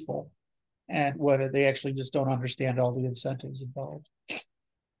useful, and what they actually just don't understand all the incentives involved.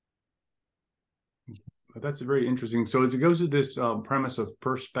 That's very interesting. So as it goes to this premise of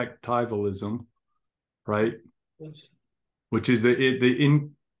perspectivalism, right? Yes. Which is the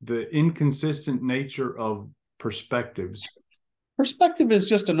the inconsistent nature of perspectives. Perspective is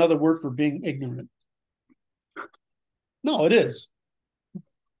just another word for being ignorant. No, it is.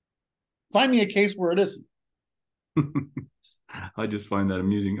 Find me a case where it isn't. I just find that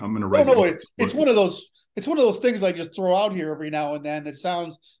amusing. I'm going to write. No, it's one of those. It's one of those things I just throw out here every now and then that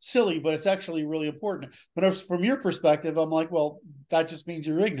sounds silly, but it's actually really important. But if, from your perspective, I'm like, well, that just means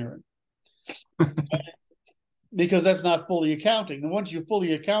you're ignorant. Because that's not fully accounting. And once you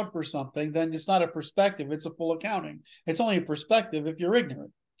fully account for something, then it's not a perspective, it's a full accounting. It's only a perspective if you're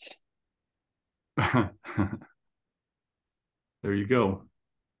ignorant. There you go.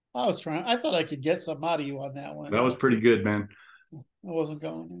 I thought I could get some out of you on that one. That was pretty good, man. I wasn't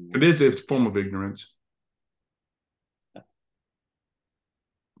going. It is a form of ignorance.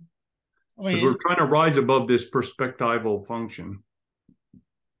 I mean, we're trying to rise above this perspectival function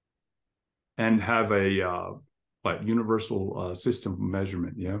and have a universal system of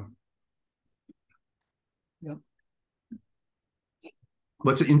measurement. Yeah. Yep.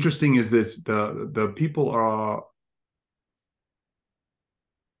 What's interesting is this: the people are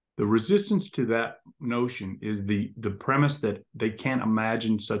the resistance to that notion is the premise that they can't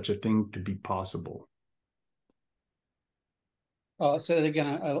imagine such a thing to be possible. Say that again.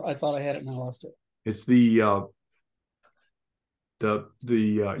 I thought I had it and I lost it. It's the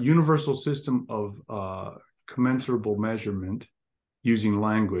universal system of commensurable measurement using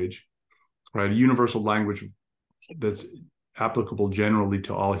language, right? A universal language that's applicable generally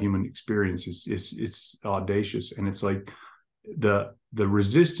to all human experiences. It's audacious, and it's like the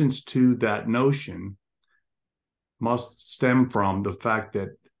resistance to that notion must stem from the fact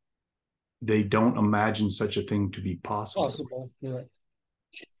that they don't imagine such a thing to be possible. You're right.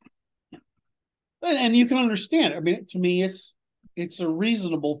 And you can understand. I mean, to me, it's a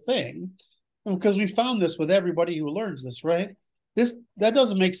reasonable thing, because we found this with everybody who learns this, right? That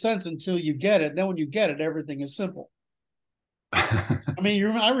doesn't make sense until you get it. Then when you get it, everything is simple. I mean,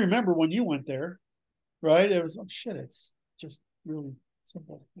 I remember when you went there, right? It was like, shit, it's just really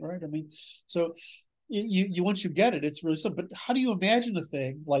simple, right? I mean, so you once you get it, it's really simple. But how do you imagine a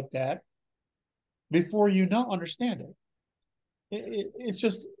thing like that before you understand it?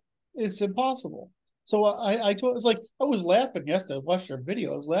 It's impossible. So I told, it's like, I was laughing yesterday. I watched your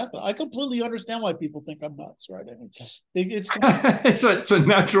video. I was laughing. I completely understand why people think I'm nuts, right? I mean, it's a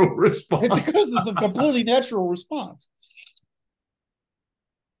natural response. It's because it's a completely natural response.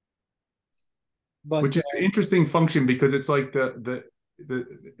 But, which is an interesting function, because it's like and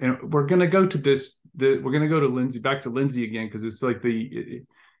we're going to go to this. We're going to go to Lindsay, back to Lindsay again, because it's like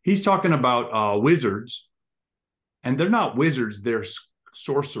he's talking about wizards, and they're not wizards. They're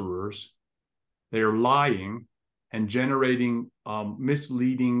sorcerers. They are lying and generating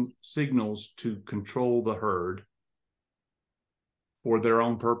misleading signals to control the herd for their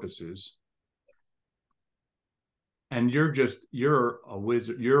own purposes. And you're a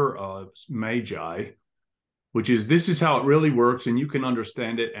wizard, you're a magi, this is how it really works, and you can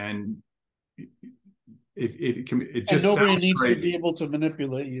understand it, and it just nobody needs crazy. To be able to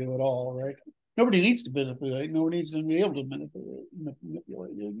manipulate you at all, right? Nobody needs to manipulate. Nobody needs to be able to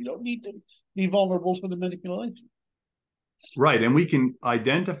manipulate you. You don't need to be vulnerable to the manipulation. Right, and we can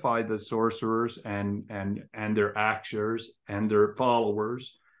identify the sorcerers and their actors and their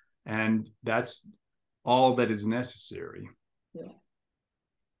followers, and that's all that is necessary. Yeah.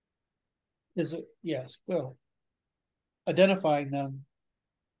 Is it? Yes. Well, identifying them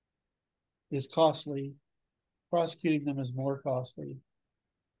is costly. Prosecuting them is more costly.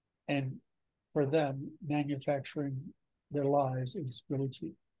 And for them, manufacturing their lies is really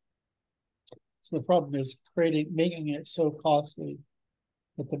cheap. So the problem is making it so costly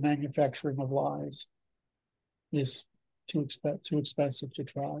that the manufacturing of lies is too expensive to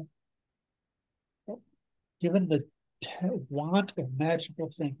try. Given the want of magical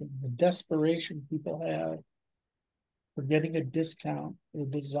thinking, the desperation people have for getting a discount, the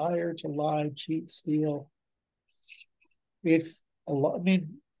desire to lie, cheat, steal, it's a lot. I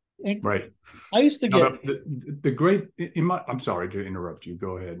mean, right. I used to get the great. I'm sorry to interrupt you.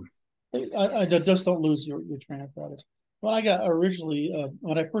 Go ahead. I just don't lose your train of thought. When I got originally,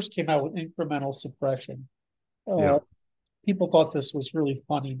 when I first came out with incremental suppression, people thought this was really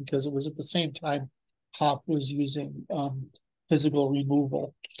funny because it was at the same time Hop was using physical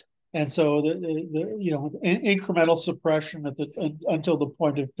removal, and so the incremental suppression until the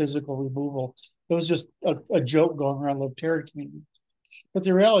point of physical removal. It was just a joke going around the libertarian community. But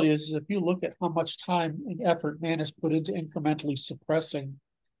the reality is if you look at how much time and effort man has put into incrementally suppressing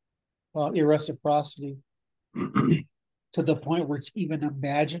irreciprocity to the point where it's even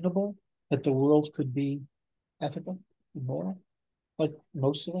imaginable that the world could be ethical and moral, like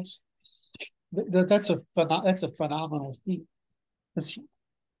most of us. That's a phenomenal feat.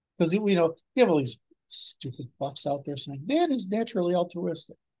 Because you know, you have all these stupid fucks out there saying man is naturally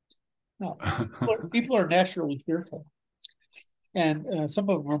altruistic. No, people are naturally fearful, and some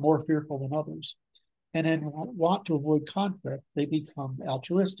of them are more fearful than others. And then want to avoid conflict, they become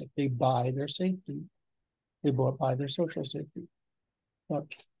altruistic. They buy their safety. They buy their social safety.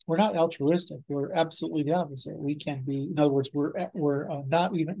 But we're not altruistic. We're absolutely the opposite. We can be, in other words, we're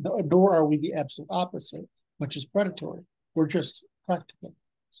not even, nor are we the absolute opposite, which is predatory. We're just practical.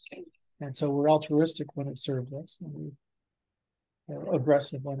 And so we're altruistic when it serves us. And we're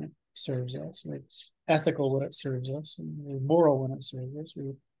aggressive when it serves us. We're ethical when it serves us. And we're moral when it serves us.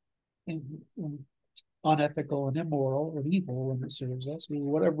 We're unethical and immoral and evil when it serves us.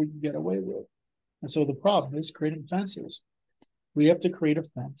 Whatever we can get away with. And so the problem is creating fences. We have to create a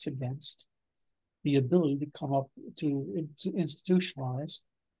fence against the ability to come up to institutionalize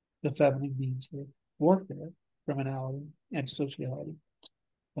the feminine means of warfare, criminality, antisociality,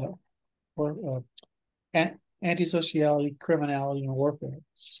 antisociality, criminality, and warfare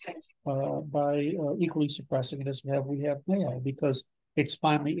by equally suppressing it as we have now, because it's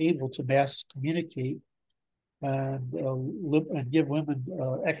finally able to mass communicate and give women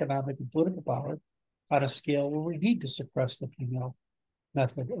economic and political power on a scale where we need to suppress the female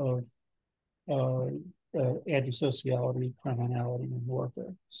method of antisociality, criminality, and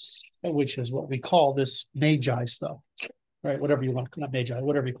warfare, which is what we call this magi stuff, right? Whatever you want to call magi,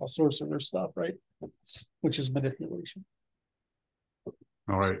 whatever you call sorcerer stuff, right? Which is manipulation.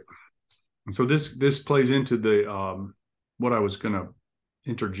 All right. So this plays into the what I was going to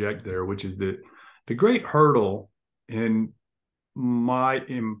interject there, which is that the great hurdle in my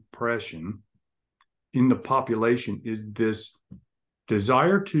impression in the population is this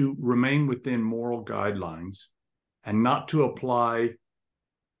desire to remain within moral guidelines and not to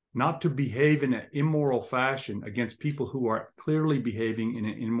behave in an immoral fashion against people who are clearly behaving in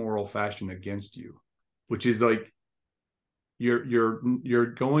an immoral fashion against you, which is like you're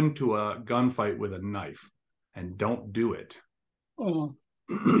going to a gunfight with a knife, and don't do it.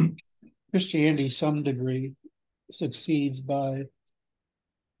 Christianity, some degree, succeeds by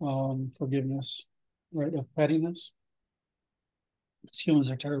forgiveness, right, of pettiness. Humans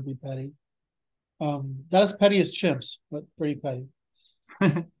are terribly petty. Not as petty as chimps, but pretty petty.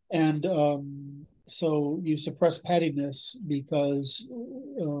 And so you suppress pettiness because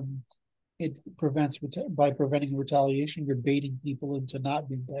it prevents, by preventing retaliation, you're baiting people into not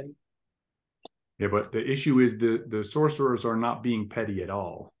being petty. Yeah, but the issue is the sorcerers are not being petty at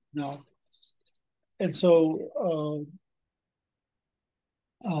all. No. And so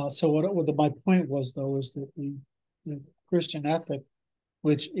what my point was, though, is that the Christian ethic,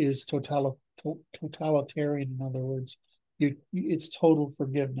 which is totalitarian, in other words, it's total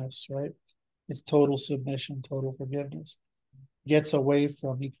forgiveness, right? It's total submission, total forgiveness, gets away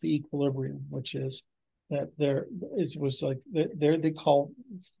from the equilibrium, which is that they call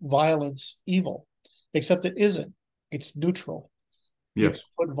violence evil, except it isn't. It's neutral. Yes.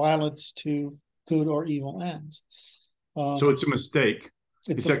 You put violence to good or evil ends. So it's a mistake.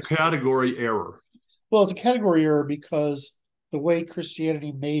 It's a category error. Well, it's a category error because the way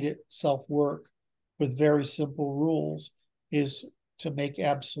Christianity made itself work with very simple rules is to make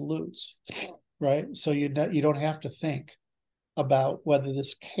absolutes, right? So you don't have to think about whether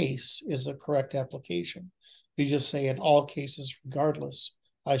this case is a correct application. You just say, in all cases, regardless,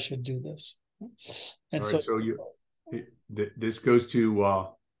 I should do this. And right, so this goes to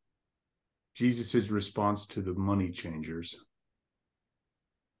Jesus's response to the money changers.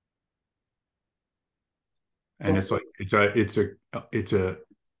 And it's like it's a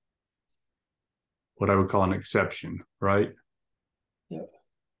what I would call an exception, right? Yeah.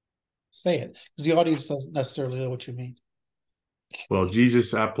 Say it, because the audience doesn't necessarily know what you mean. Well,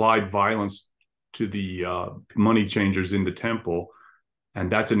 Jesus applied violence to the money changers in the temple,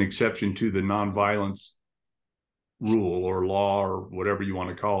 and that's an exception to the nonviolence rule or law or whatever you want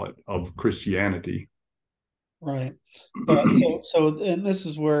to call it of Christianity. Right. And this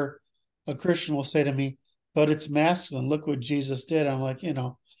is where a Christian will say to me, but it's masculine. Look what Jesus did. I'm like,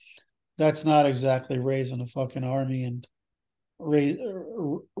 that's not exactly raising a fucking army and RAISING,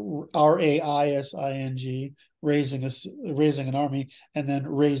 raising an army, and then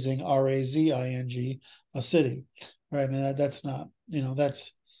raising RAZING, a city, right? I mean, that's not,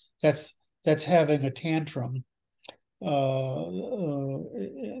 that's having a tantrum,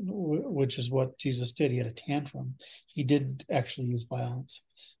 which is what Jesus did. He had a tantrum. He didn't actually use violence,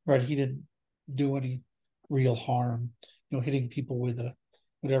 right? He didn't do any real harm. Hitting people with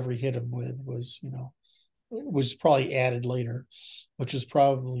whatever he hit them with was, was probably added later, which is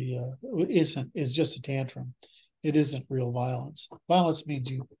probably is just a tantrum. It isn't real violence. Violence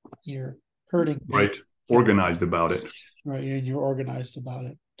means you're hurting, right? Organized about it, right? And you're organized about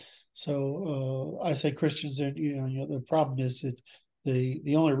it. So I say Christians are, the problem is that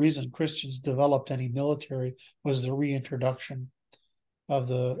the only reason Christians developed any military was the reintroduction of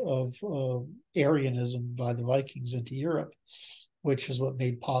Arianism by the Vikings into Europe, which is what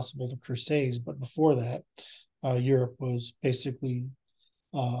made possible the Crusades. But before that, Europe was basically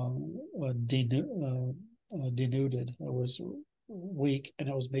denuded. It was weak, and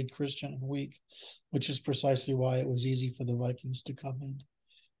it was made Christian and weak, which is precisely why it was easy for the Vikings to come in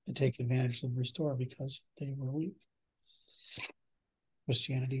and take advantage of the restore, because they were weak.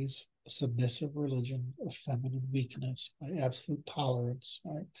 Christianity is a submissive religion of feminine weakness by absolute tolerance.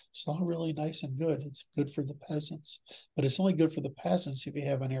 Right? It's all really nice and good. It's good for the peasants, but it's only good for the peasants if you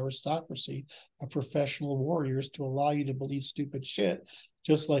have an aristocracy of professional warriors to allow you to believe stupid shit.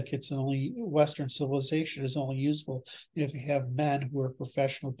 Just like it's only Western civilization is only useful if you have men who are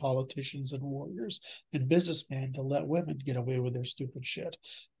professional politicians and warriors and businessmen to let women get away with their stupid shit.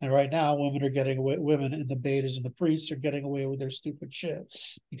 And right now, women are getting away. Women and the betas and the priests are getting away with their stupid shit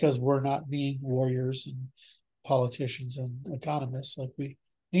because we're not being warriors and politicians and economists like we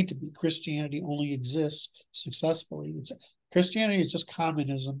need to be. Christianity only exists successfully. Christianity is just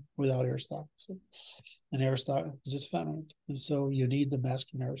communism without aristocracy. And aristocracy is just feminine. And so you need the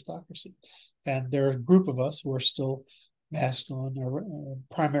masculine aristocracy. And there are a group of us who are still masculine, or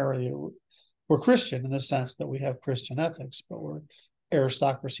primarily we're Christian in the sense that we have Christian ethics, but we're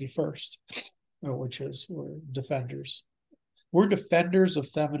aristocracy first, which is we're defenders. We're defenders of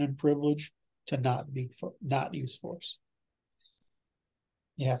feminine privilege to not use force.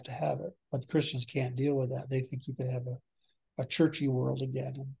 You have to have it. But Christians can't deal with that. They think you could have a churchy world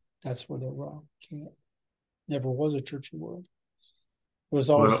again, and that's where they're wrong. Can't. Never was a churchy world. It was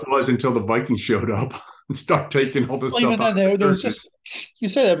always. Well, it was until the Vikings showed up and start taking all this stuff. Even then, there was just, you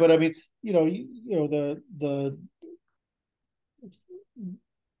say that, but I mean, the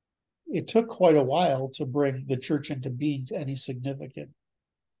it took quite a while to bring the church into being to any significant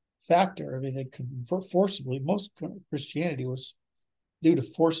factor. I mean, they could forcibly. Most Christianity was due to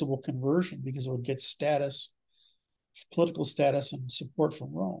forcible conversion because it would get status, political status, and support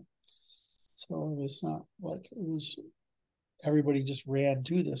from Rome. So it was not like it was everybody just ran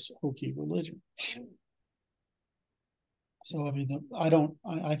to this hokey religion. So I mean,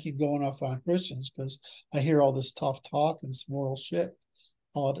 I keep going off on Christians because I hear all this tough talk and this moral shit.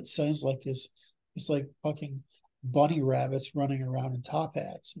 All it sounds like is it's like fucking bunny rabbits running around in top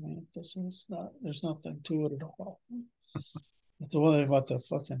hats. I mean, it's not. There's nothing to it at all. The one thing about the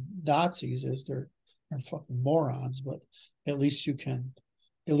fucking Nazis is they're fucking morons, but at least you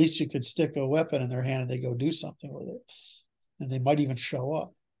could stick a weapon in their hand and they go do something with it, and they might even show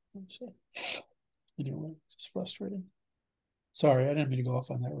up. So, anyway, it's frustrating. Sorry, I didn't mean to go off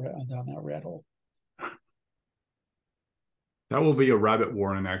on down that rat hole. That will be a rabbit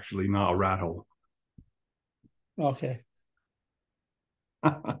warren, actually, not a rat hole. Okay.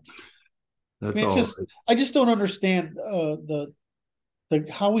 That's all. I just don't understand the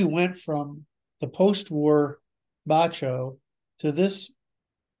how we went from the post-war macho to this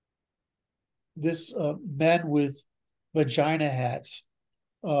men with vagina hats,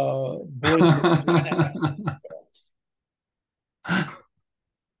 boys with vagina hats.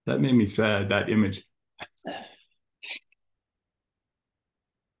 That made me sad, that image.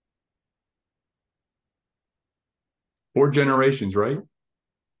 4 generations, right?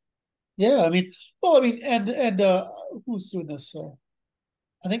 Yeah, I mean, and who's doing this?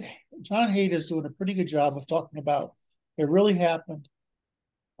 I think John Haidt is doing a pretty good job of talking about it really happened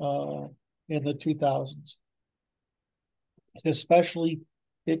in the 2000s. Especially,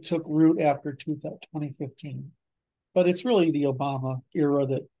 it took root after 2015. But it's really the Obama era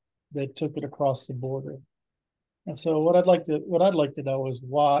that took it across the border. And so what I'd like to know is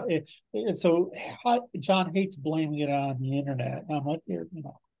why. And so John Haidt's blaming it on the internet. And I'm like,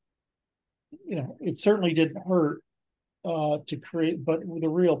 it certainly didn't hurt to create, but the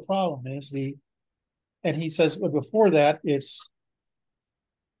real problem is and he says, well, before that, it's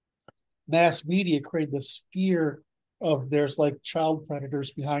mass media created this fear of there's like child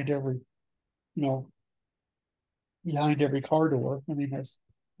predators behind every car door. I mean, that's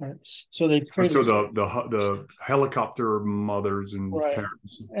right. So they created. So the helicopter mothers and right.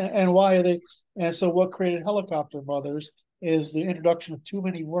 parents. And why are they? And so what created helicopter mothers is the introduction of too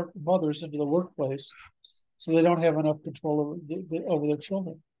many mothers into the workplace, so they don't have enough control over their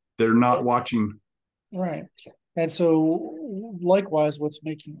children. They're not watching. Right. And so likewise, what's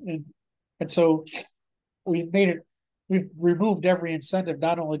making and so we've removed every incentive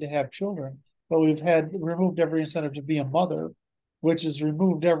not only to have children, but we've removed every incentive to be a mother, which has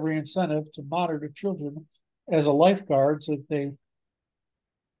removed every incentive to monitor children as a lifeguard so that they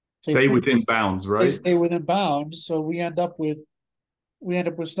stay within bounds, right? They stay within bounds. So we end up with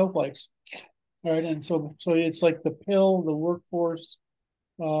snowflakes, right? And so it's like the pill, the workforce,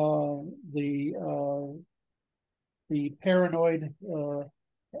 the paranoid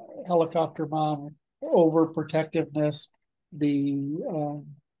helicopter mom, overprotectiveness, the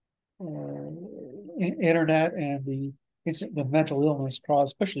internet, and the mental illness caused,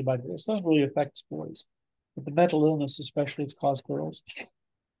 especially by girls. It doesn't really affect boys, but the mental illness, especially, it's caused girls.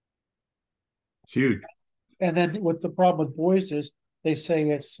 It's huge. And then what the problem with boys is, they say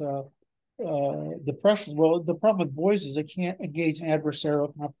it's depression. Well, the problem with boys is they can't engage in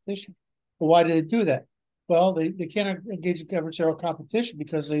adversarial competition. But why do they do that? Well, they can't engage in adversarial competition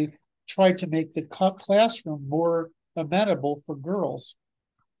because they tried to make the classroom more amenable for girls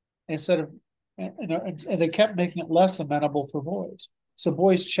instead of, and they kept making it less amenable for boys. So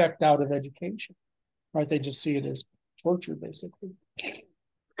boys checked out of education, right? They just see it as torture, basically.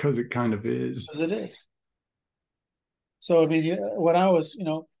 Because it kind of is. Because it is. So, I mean, when I was,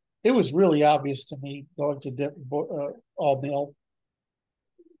 it was really obvious to me going to all male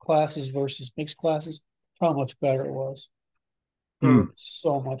classes versus mixed classes, how much better it was.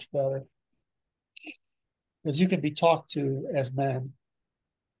 So much better. Because you can be talked to as men.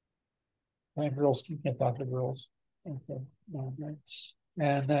 And girls, you can't talk to girls. Okay. No, right?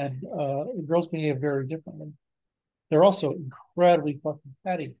 And then girls behave very differently. They're also incredibly fucking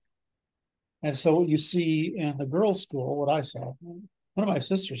petty. And so what you see in the girls' school, what I saw, one of my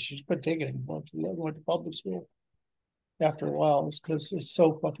sisters, she couldn't take it anymore. She went to public school after a while. It's because it's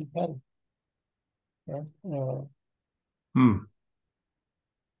so fucking petty. Right?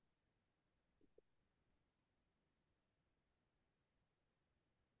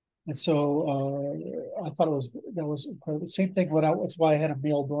 And so I thought that was the same thing. That's why I had a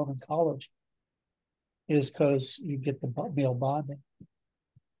male dorm in college, is because you get the male bonding.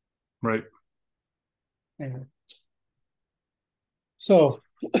 Right. Anyway. So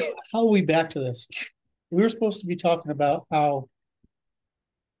how are we back to this? We were supposed to be talking about how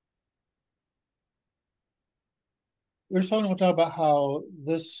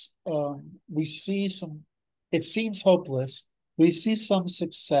this we see some, it seems hopeless. We see some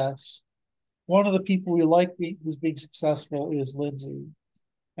success. One of the people we like who's being successful is Lindsay,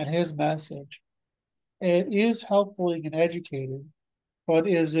 and his message. It is helpful and educating, but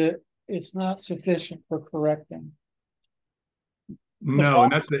it's not sufficient for correcting. No,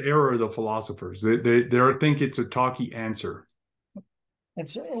 and that's the error of the philosophers. They think it's a talky answer. And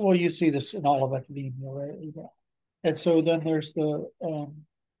so, well, you see this in all of academia, right? And so then there's the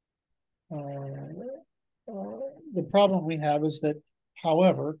problem we have is that,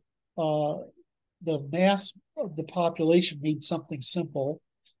 however, the mass of the population needs something simple.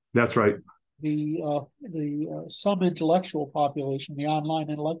 That's right. The some intellectual population, the online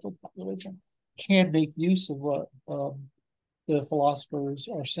intellectual population, can make use of what the philosophers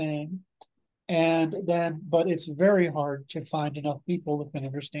are saying, but it's very hard to find enough people that can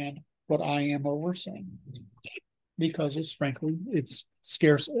understand what I am or we're saying, because it's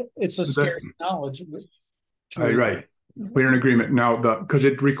scarce. It's a scarce knowledge. Right. We're in agreement now, because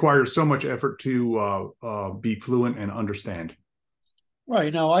it requires so much effort to be fluent and understand.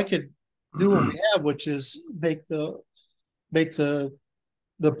 Right. Now I could do what we have, which is make the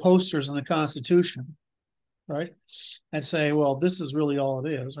posters in the Constitution, right, and say, well, this is really all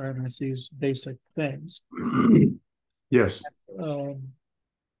it is, right? And it's these basic things. Yes.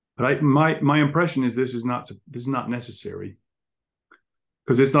 But my impression is this is not necessary,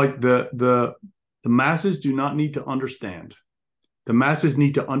 because it's like the masses do not need to understand. The masses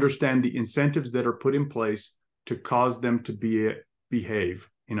need to understand the incentives that are put in place to cause them to behave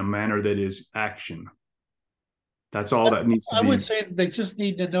in a manner that is action. That's all that needs to be. I would say that they just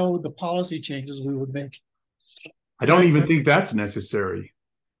need to know the policy changes we would make. I don't even think that's necessary.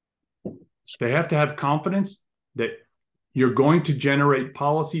 They have to have confidence that you're going to generate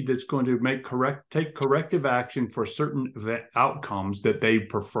policy that's going to take corrective action for certain outcomes that they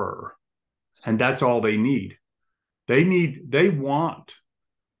prefer. And that's all they need. They want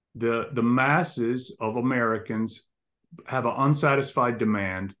the masses of Americans have an unsatisfied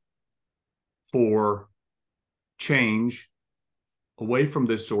demand for change away from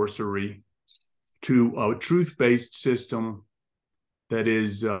this sorcery to a truth-based system that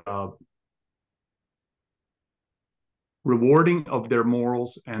is rewarding of their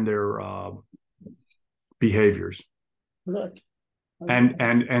morals and their behaviors. Correct.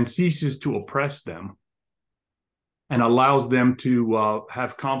 And ceases to oppress them. and allows them to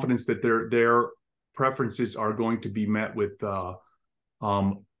have confidence that their preferences are going to be met with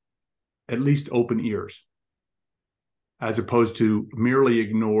at least open ears, as opposed to merely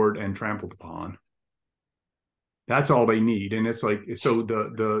ignored and trampled upon. That's all they need. And it's like, so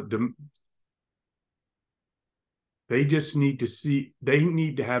they just need to see, they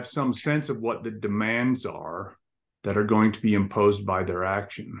need to have some sense of what the demands are that are going to be imposed by their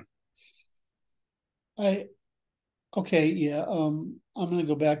action. Okay, yeah. I'm going to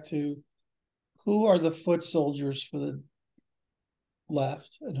go back to, who are the foot soldiers for the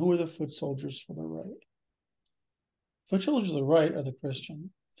left, and who are the foot soldiers for the right? Foot soldiers of the right are the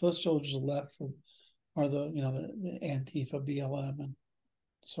Christian. Foot soldiers of the left are the the Antifa, BLM, and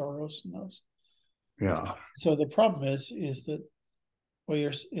Soros and those. Yeah. So the problem is that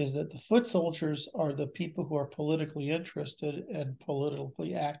the foot soldiers are the people who are politically interested and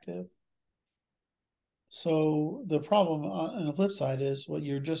politically active. So the problem on the flip side is what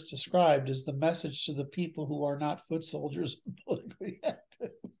you just described is the message to the people who are not foot soldiers and politically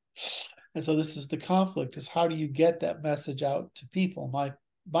active. And so this is the conflict: is how do you get that message out to people?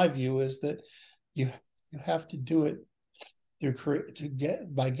 My view is that you have to do it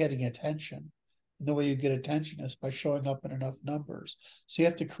by getting attention. And the way you get attention is by showing up in enough numbers. So you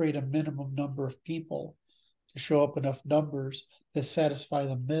have to create a minimum number of people to show up enough numbers that satisfy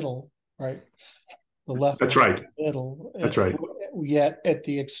the middle, right? The left. That's right. The middle. That's right. Yet at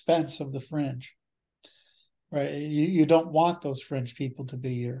the expense of the fringe, right? You don't want those fringe people to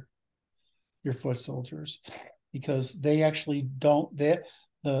be your foot soldiers, because they actually don't. The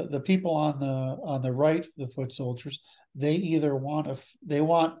people on the right, the foot soldiers, they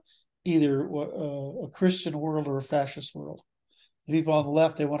want either a Christian world or a fascist world. The people on the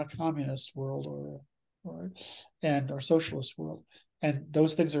left, they want a communist world or socialist world, and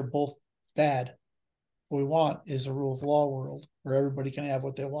those things are both bad. What we want is a rule of law world where everybody can have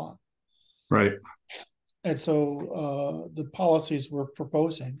what they want. Right. And so the policies we're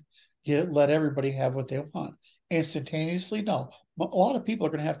proposing let everybody have what they want. Instantaneously, no. A lot of people are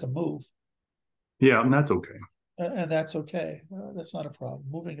going to have to move. Yeah, and that's okay. And that's okay. That's not a problem.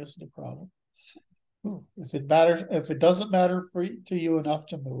 Moving isn't a problem. If it doesn't matter to you enough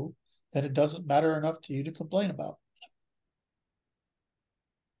to move, then it doesn't matter enough to you to complain about.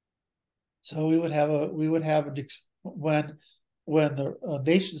 So we would have when the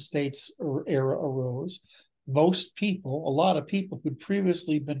nation states era arose, a lot of people who'd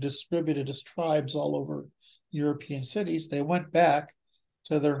previously been distributed as tribes all over European cities, they went back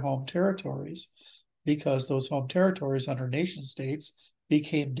to their home territories, because those home territories under nation states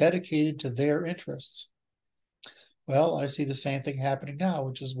became dedicated to their interests. Well, I see the same thing happening now,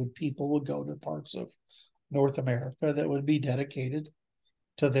 which is when people would go to parts of North America that would be dedicated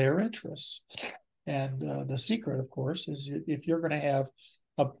to their interests. And the secret, of course, is if you're going to have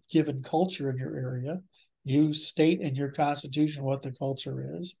a given culture in your area, you state in your constitution what the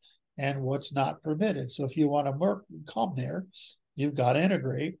culture is and what's not permitted. So if you want to come there, you've got to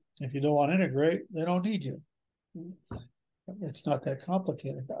integrate. If you don't want to integrate, they don't need you. It's not that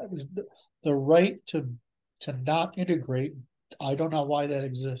complicated. The right to not integrate, I don't know why that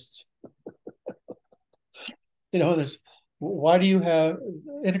exists. Why do you have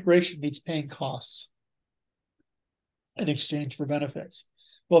integration means paying costs in exchange for benefits?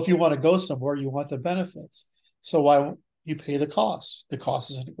 Well, if you want to go somewhere, you want the benefits. So why won't you pay the cost? The cost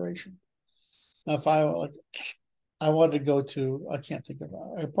is integration. Now, if I wanted to go to, I can't think of,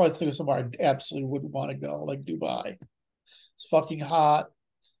 I probably think of somewhere I absolutely wouldn't want to go, like Dubai. It's fucking hot,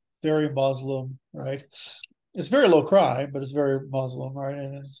 very Muslim, right? It's very low crime, but it's very Muslim, right?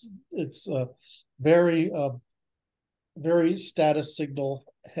 And it's very very status signal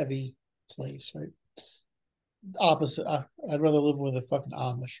heavy place, right? Opposite. I'd rather live with a fucking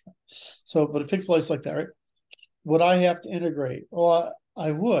Amish. So, but a big place like that, right? Would I have to integrate? Well,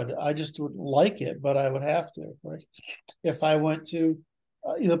 I would. I just wouldn't like it, but I would have to, right? If I went to,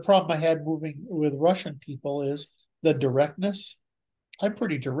 the problem I had moving with Russian people is the directness. I'm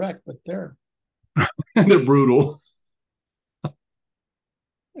pretty direct, but they're brutal.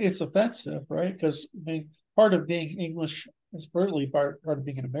 It's offensive, right? Because part of being English, is partly part of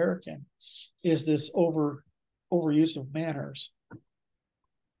being an American, is this overuse of manners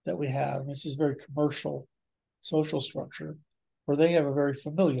that we have. This is very commercial social structure, where they have a very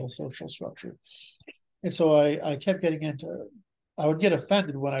familial social structure. And so I kept getting into, I would get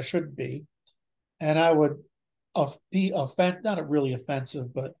offended when I shouldn't be, and I would be not really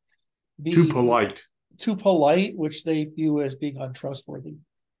offensive, but be too polite, which they view as being untrustworthy.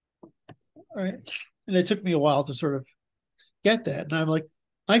 All right. And it took me a while to sort of get that. And I'm like,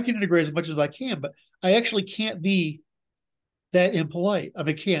 I can integrate as much as I can, but I actually can't be that impolite. I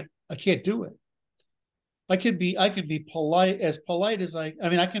mean, I can't do it. I can be polite as I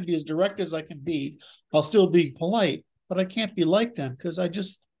mean, I can be as direct as I can be. I'll still be polite, but I can't be like them because I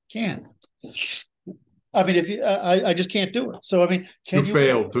just can't. I mean, if you, I just can't do it. So, I mean, you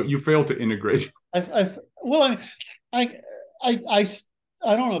fail to integrate. Well,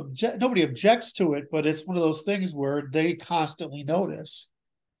 I don't object. Nobody objects to it, but it's one of those things where they constantly notice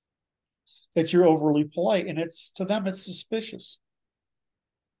that you're overly polite, and to them it's suspicious,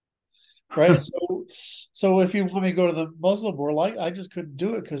 right? So if you want me to go to the Muslim world, I just couldn't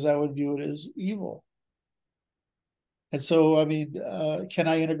do it because I would view it as evil. And so, I mean, can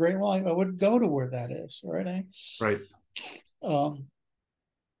I integrate? Well, I wouldn't go to where that is, right? Right.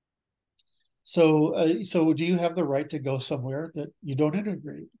 So do you have the right to go somewhere that you don't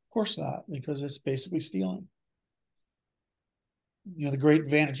integrate? Of course not, because it's basically stealing. You know, the great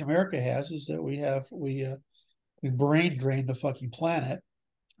advantage America has is that we brain drain the fucking planet,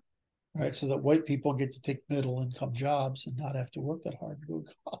 right? So that white people get to take middle income jobs and not have to work that hard to go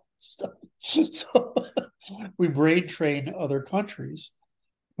to college stuff. So we brain train other countries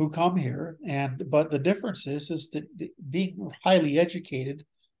who come here, but the difference is that being highly educated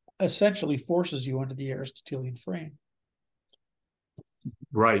essentially forces you into the Aristotelian frame.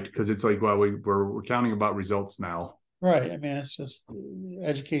 Right, because it's like, well, we're counting about results now. Right. I mean, it's just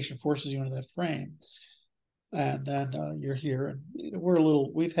education forces you into that frame, and then you're here, and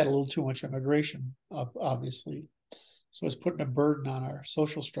we've had a little too much immigration, obviously, so it's putting a burden on our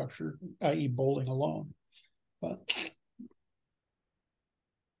social structure, i.e., bowling alone. But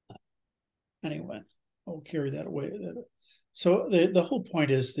anyway, I'll carry that away. So the whole point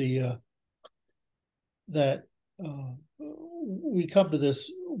is that we come to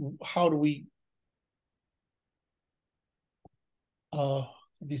this. How do we? Let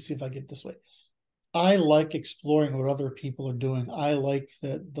me see if I get this way. I like exploring what other people are doing. I like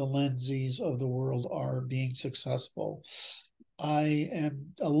that the Lindsays of the world are being successful. I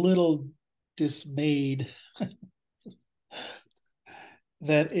am a little dismayed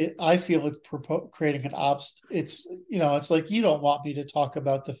that I feel it's creating an it's like you don't want me to talk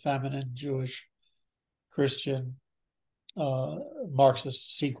about the feminine Jewish Christian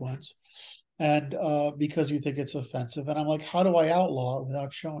Marxist sequence, and because you think it's offensive, and I'm like, how do I outlaw it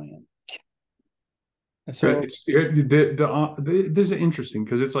without showing it? And so this is interesting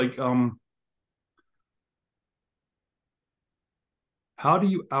because it's like, how do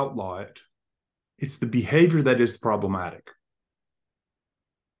you outlaw it? It's the behavior that is problematic.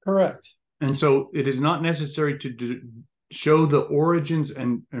 Correct. And so it is not necessary to show the origins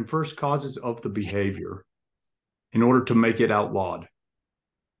and first causes of the behavior in order to make it outlawed.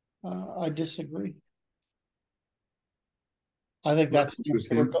 I disagree. I think that's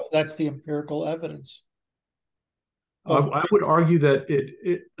the empirical evidence. I would argue that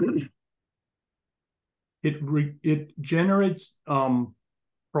it generates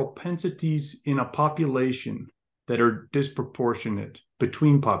propensities in a population that are disproportionate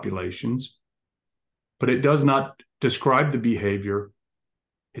between populations, but it does not describe the behavior.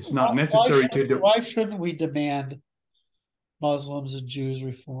 It's not necessary why shouldn't we demand Muslims and Jews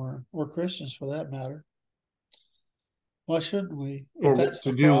reform, or Christians for that matter? Why shouldn't we?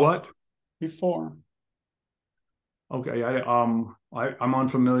 To do what? Reform. Okay, I'm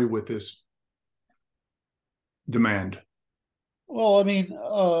unfamiliar with this demand. Well, I mean,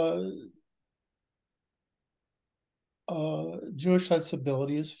 Jewish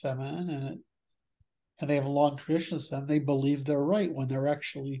sensibility is feminine, and they have a long tradition of them. They believe they're right when they're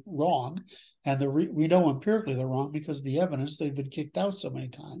actually wrong, and we know empirically they're wrong because the evidence, they've been kicked out so many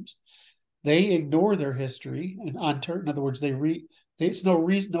times. They ignore their history, and in other words, it's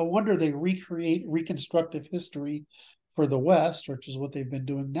no wonder they recreate reconstructive history for the West, which is what they've been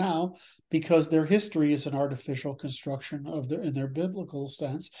doing now, because their history is an artificial construction in their biblical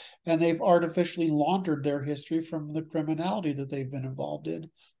sense, and they've artificially laundered their history from the criminality that they've been involved in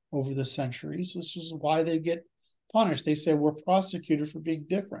over the centuries. This is why they get punished. They say we're prosecuted for being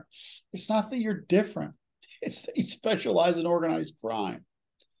different. It's not that you're different. It's that you specialize in organized crime.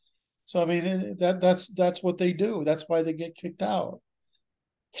 So I mean, that's what they do. That's why they get kicked out.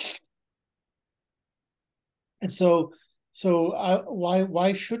 And so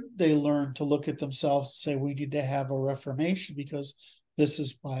why shouldn't they learn to look at themselves and say we need to have a reformation because this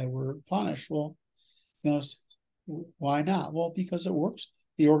is why we're punished? Well, why not? Well, because it works.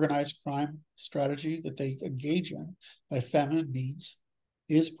 The organized crime strategy that they engage in by feminine means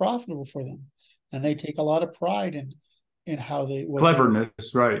is profitable for them, and they take a lot of pride in how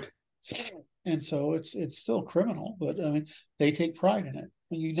cleverness, right? And so it's still criminal, but I mean they take pride in it.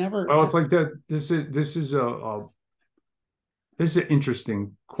 You never. Well, it's like that. This is This is an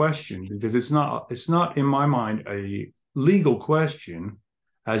interesting question because it's not in my mind a legal question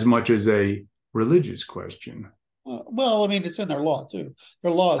as much as a religious question. Well, I mean, it's in their law too.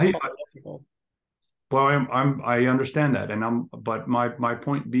 Their law is ethical. Well, I understand that, but my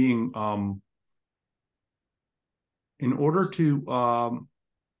point being, in order to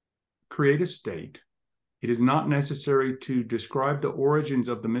create a state, it is not necessary to describe the origins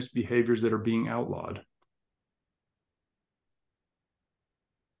of the misbehaviors that are being outlawed.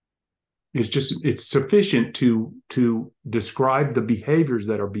 It's sufficient to describe the behaviors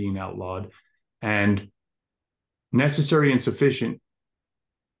that are being outlawed, and necessary and sufficient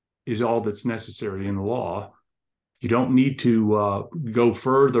is all that's necessary in the law. You don't need to go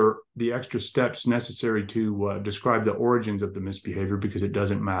further, the extra steps necessary to describe the origins of the misbehavior, because it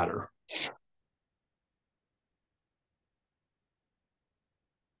doesn't matter.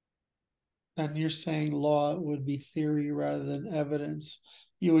 And you're saying law would be theory rather than evidence.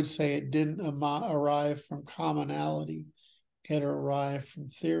 You would say it didn't arrive from commonality, it arrived from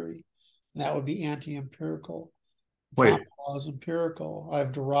theory. And that would be anti-empirical. Wait. Common law is empirical.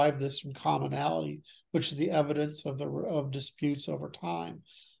 I've derived this from commonality, which is the evidence of disputes over time.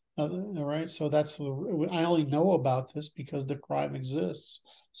 Right. So I only know about this because the crime exists.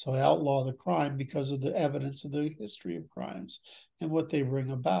 So I outlaw the crime because of the evidence of the history of crimes and what they bring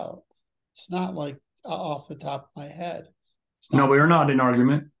about. It's not like off the top of my head. No, we're not in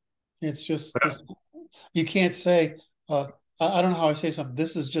argument. It's just, you can't say, I don't know how I say something.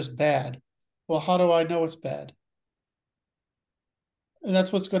 This is just bad. Well, how do I know it's bad? And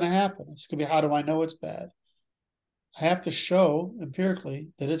that's what's going to happen. It's going to be, how do I know it's bad? I have to show empirically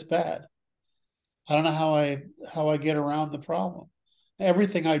that it's bad. I don't know how I get around the problem.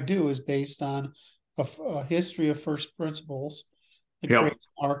 Everything I do is based on a history of first principles that creates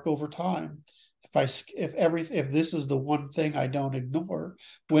an arc over time. If this is the one thing I don't ignore,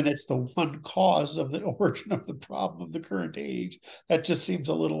 when it's the one cause of the origin of the problem of the current age, that just seems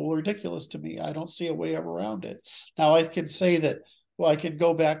a little ridiculous to me. I don't see a way around it. Now I can say that, well, I can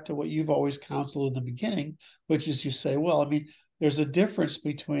go back to what you've always counseled in the beginning, which is you say, well, I mean, there's a difference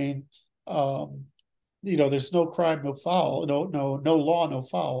between, there's no crime, no foul, no law, no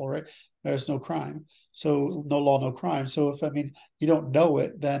foul, right? There's no crime. So no law, no crime. So if, you don't know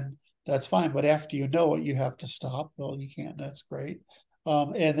it, then that's fine. But after you know it, you have to stop. Well, you can't. That's great.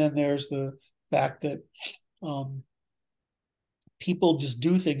 And then there's the fact that people just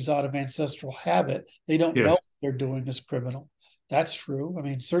do things out of ancestral habit. They don't know what they're doing is criminal. That's true.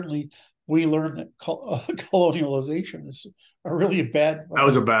 Certainly we learned that colonialization is a really bad. That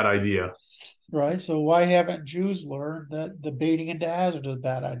was a bad idea. Right. So why haven't Jews learned that the baiting into hazard is a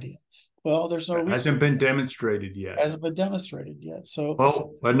bad idea? Well, there's no reason. Hasn't been demonstrated yet. Hasn't been demonstrated yet. So,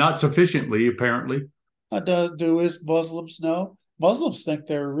 well, but not sufficiently, apparently. Is Muslims know? Muslims think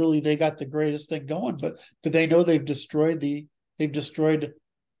they got the greatest thing going, but do they know they've destroyed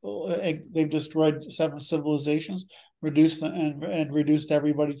 7 civilizations, reduced them and reduced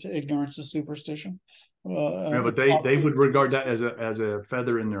everybody to ignorance and superstition? But they would regard that as a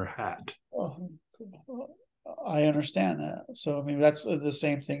feather in their hat. I understand that. So that's the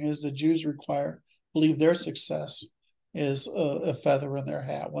same thing as the Jews believe their success is a feather in their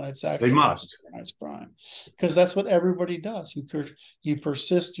hat when it's actually they must. It's crime, because that's what everybody does. You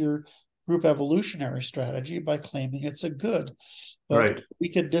persist your group evolutionary strategy by claiming it's a good. But right. We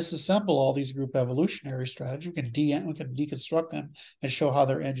can disassemble all these group evolutionary strategies. We can deconstruct them and show how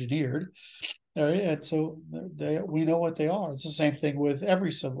they're engineered. All right, and so we know what they are. It's the same thing with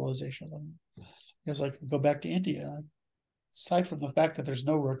every civilization. Because I can go back to India. Aside from the fact that there's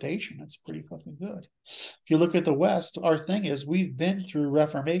no rotation, it's pretty fucking good. If you look at the West, our thing is we've been through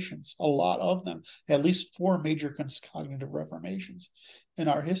reformations, a lot of them, at least 4 major cognitive reformations in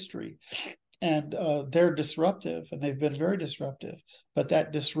our history. And they're disruptive, and they've been very disruptive. But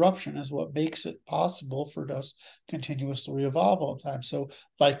that disruption is what makes it possible for us continuously evolve all the time. So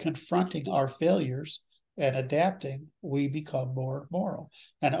by confronting our failures and adapting, we become more moral.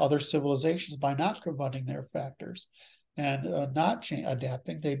 And other civilizations, by not confronting their factors and not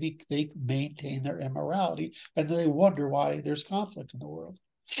adapting, they maintain their immorality, and they wonder why there's conflict in the world.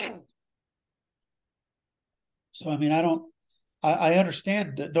 So I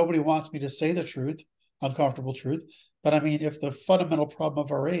understand that nobody wants me to say the truth, uncomfortable truth, but if the fundamental problem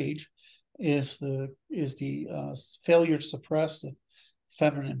of our age is the failure to suppress the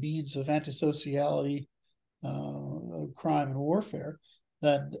feminine means of antisociality, crime and warfare,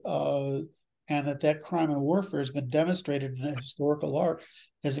 then and that crime and warfare has been demonstrated in a historical arc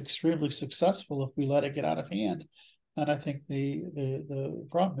as extremely successful if we let it get out of hand, And I think the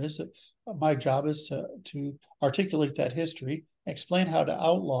problem is that my job is to articulate that history, explain how to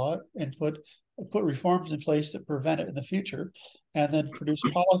outlaw it, and put reforms in place that prevent it in the future, and then produce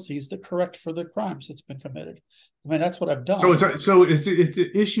policies that correct for the crimes that's been committed. I mean, that's what I've done. So it's the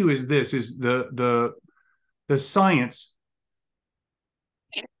issue is this: is the science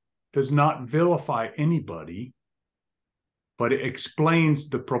does not vilify anybody, but it explains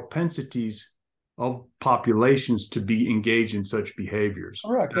the propensities of populations to be engaged in such behaviors.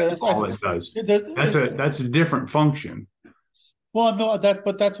 Correct. That's all it does. That's a different function. Well, no,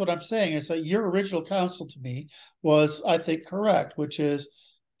 but that's what I'm saying is that your original counsel to me was, I think, correct, which is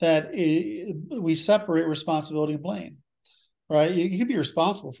that we separate responsibility and blame, right? You can be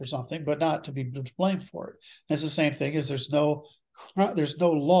responsible for something, but not to be blamed for it. And it's the same thing as there's no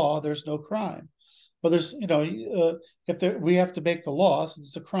law, there's no crime. But there's, we have to make the laws,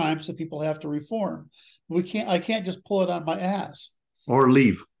 it's a crime, so people have to reform. I can't just pull it on my ass. Or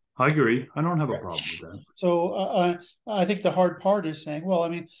leave. I agree. I don't have a problem with that. So I think the hard part is saying, well, I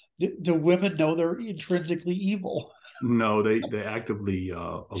mean, do women know they're intrinsically evil? No, they actively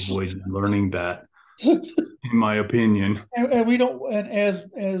avoid learning that, in my opinion. And we don't, and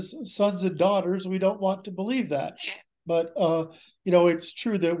as sons and daughters, we don't want to believe that. But it's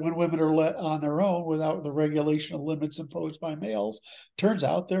true that when women are let on their own without the regulational limits imposed by males, turns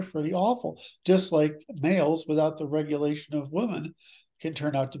out they're pretty awful. Just like males without the regulation of women can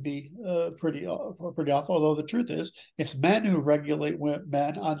turn out to be pretty awful. Although the truth is, it's men who regulate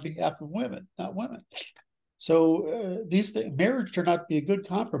men on behalf of women, not women. So marriage turned out to be a good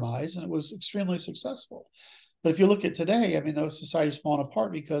compromise, and it was extremely successful. But if you look at today, I mean, those societies fallen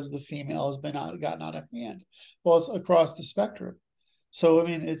apart because the female has gotten out of hand. Well, it's across the spectrum. So, I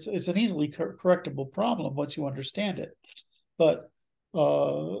mean, it's an easily correctable problem once you understand it. But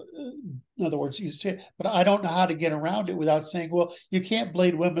in other words, you say, but I don't know how to get around it without saying, well, you can't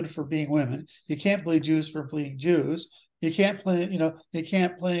blame women for being women. You can't blame Jews for being Jews. You can't blame,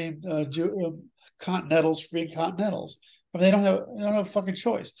 Continentals for being Continentals. I mean, they don't have a fucking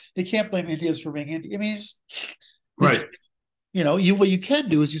choice. They can't blame Indians for being Indian. I mean, right. What you can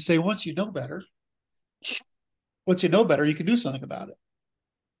do is you say, once you know better, you can do something about it.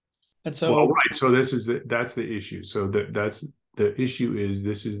 And so, right. So that's the issue. So that's the issue is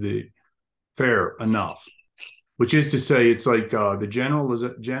this is the fair enough, which is to say, it's like the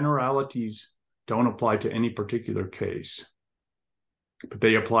generalities don't apply to any particular case, but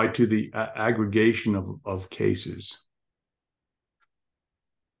they apply to the aggregation of cases.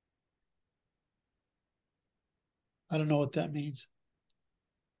 I don't know what that means.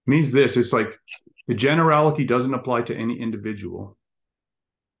 It means this. It's like the generality doesn't apply to any individual.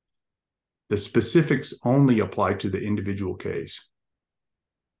 The specifics only apply to the individual case.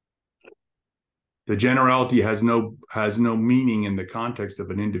 The generality has no meaning in the context of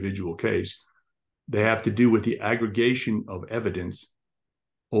an individual case. They have to do with the aggregation of evidence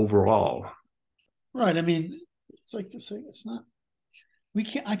overall. Right. I mean, it's like to say it's not.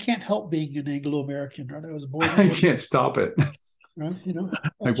 I can't help being an Anglo-American, right? I was born. I can't stop it. Right.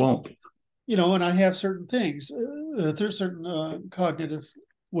 I won't. And I have certain things. There's certain cognitive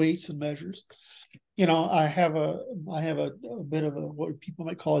weights and measures. I have a bit of what people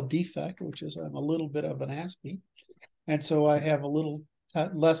might call a defect, which is I'm a little bit of an aspie, and so I have a little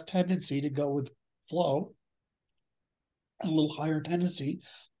less tendency to go with flow, a little higher tendency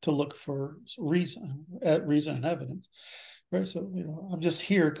to look for reason and evidence. Right. So, I'm just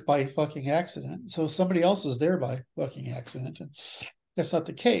here by fucking accident. So somebody else is there by fucking accident. And that's not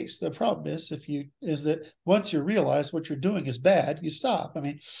the case. The problem is that once you realize what you're doing is bad, you stop. I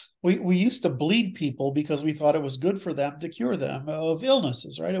mean, we used to bleed people because we thought it was good for them to cure them of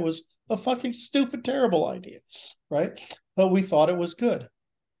illnesses, right? It was a fucking stupid, terrible idea, right? But we thought it was good,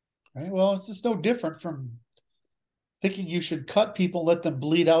 right? Well, it's just no different from thinking you should cut people, let them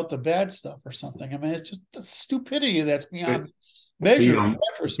bleed out the bad stuff or something. I mean, it's just a stupidity that's beyond measure.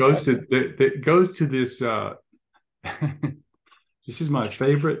 It goes to this. This is my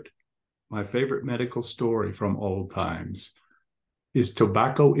favorite medical story from old times. Is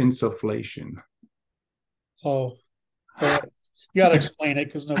tobacco insufflation. Oh, you got to explain it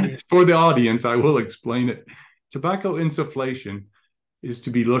because nobody. For the audience, I will explain it. Tobacco insufflation is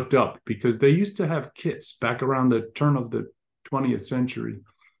to be looked up because they used to have kits back around the turn of the 20th century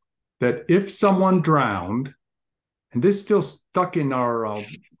that if someone drowned, and this is still stuck in our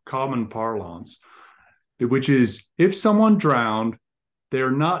common parlance, which is if someone drowned, they're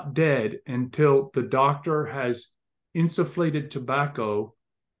not dead until the doctor has insufflated tobacco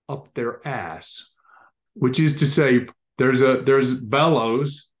up their ass, which is to say there's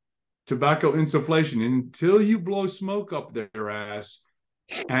bellows tobacco insufflation. Until you blow smoke up their ass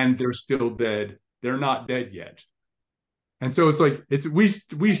and they're still dead, they're not dead yet. And so it's like,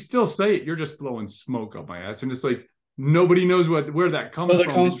 we still say it, you're just blowing smoke up my ass. And it's like, nobody knows where that comes Where that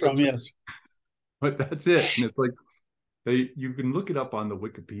from. comes from, yes. But that's it. And it's like, you can look it up on the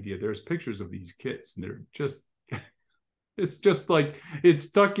Wikipedia. There's pictures of these kits, and they're just, it's just like, it's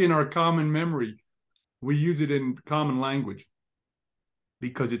stuck in our common memory. We use it in common language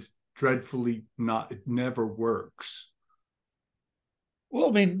because it's dreadfully not, it never works. Well,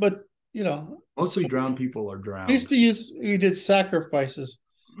 I mean, but Mostly drowned people are drowned. You did sacrifices.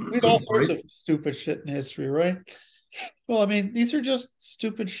 We had all sorts right? of stupid shit in history, right? Well, I mean, these are just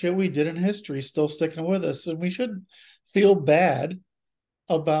stupid shit we did in history, still sticking with us, and we shouldn't feel bad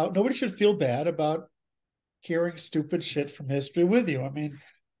about. Nobody should feel bad about carrying stupid shit from history with you. I mean,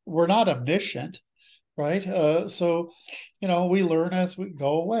 we're not omniscient, right? So, we learn as we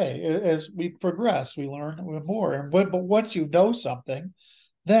go away, as we progress, we learn more. And but once you know something,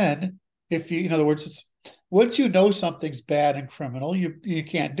 then if you, in other words, once you know something's bad and criminal, you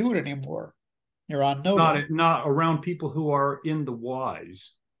can't do it anymore. You're on notice. Not around people who are in the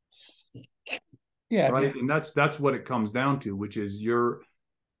wise. Yeah, right. I mean, and that's what it comes down to, which is you're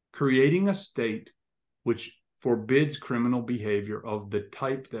creating a state which forbids criminal behavior of the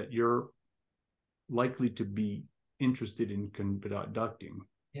type that you're likely to be interested in conducting.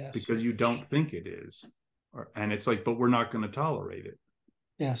 Yes. Because you don't think it is. And it's like, but we're not going to tolerate it.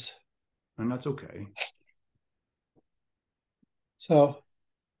 Yes. And that's okay. So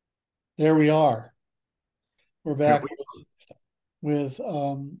there we are. We're back with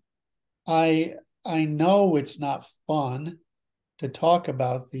I know it's not fun to talk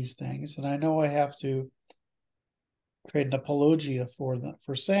about these things, and I know I have to create an apologia for them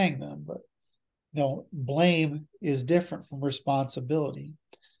for saying them, but blame is different from responsibility.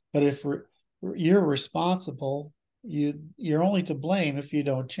 But if you're responsible, you're only to blame if you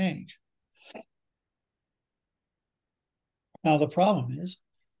don't change. Now the problem is,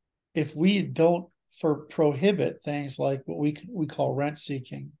 if we don't prohibit things like what we call rent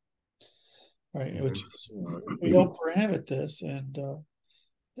seeking, right? Mm-hmm. Which is, we don't prohibit this, and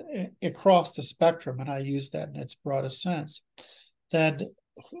across the spectrum, and I use that in its broadest sense, then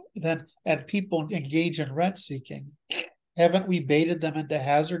and people engage in rent seeking, haven't we baited them into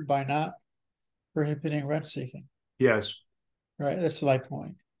hazard by not prohibiting rent seeking? Yes. Right. That's my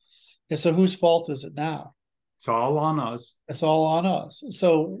point. And so whose fault is it now? It's all on us. It's all on us.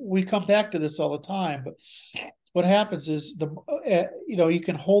 So we come back to this all the time, but what happens is you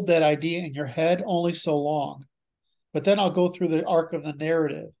can hold that idea in your head only so long, but then I'll go through the arc of the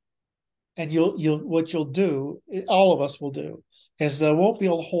narrative, and what you'll do, all of us will do, is they won't be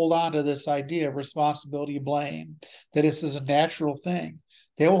able to hold on to this idea of responsibility, blame, that this is a natural thing.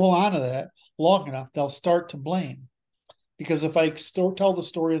 They will hold on to that long enough, they'll start to blame. Because if I tell the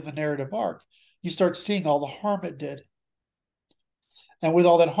story of the narrative arc, you start seeing all the harm it did. And with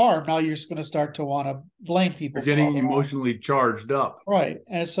all that harm, now you're just going to start to want to blame people. You're getting emotionally charged up. Right.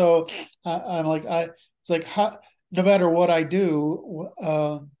 And so I'm like, it's like, no matter what I do,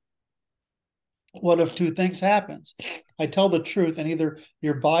 what if two things happens? I tell the truth, and either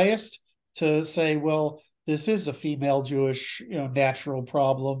you're biased to say, well, this is a female Jewish, natural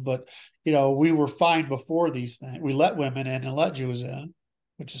problem, but we were fine before these things. We let women in and let Jews in,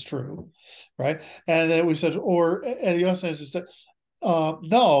 which is true, right? And then we said, and the other thing is that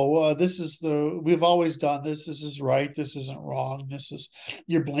no, we've always done this. This is right. This isn't wrong.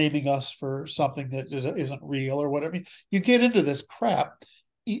 You're blaming us for something that isn't real or whatever. You get into this crap.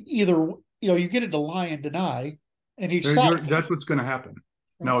 Either you get into lie and deny, and each side. That's what's going to happen.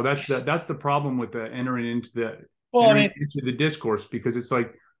 No, that's the problem with entering into the discourse, because it's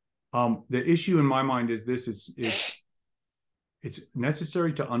like the issue in my mind is this: it's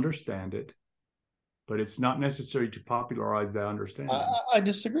necessary to understand it, but it's not necessary to popularize that understanding. I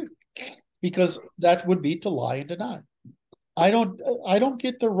disagree, because that would be to lie and deny. I don't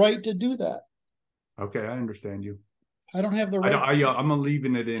get the right to do that. Okay, I understand you. I don't have the right. I'm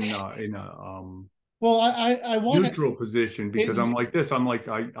leaving it in a well, I want neutral position, because I'm like this. I'm like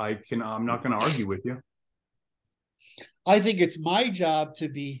I'm not going to argue with you. I think it's my job to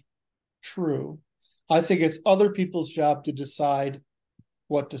be true. I think it's other people's job to decide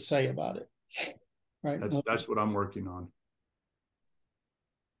what to say about it. Right. That's what I'm working on.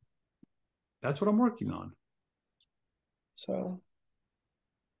 That's what I'm working on. So,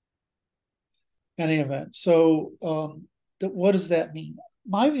 any event. So, what does that mean?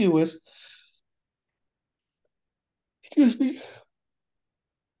 My view is, excuse me,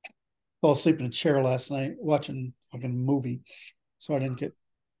 fell asleep in a chair last night watching a movie, so I didn't get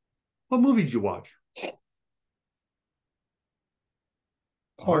What movie did you watch?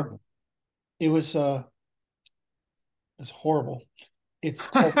 Oh, it was horrible. It's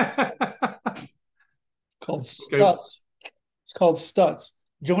called Stutz. It's called Stutz.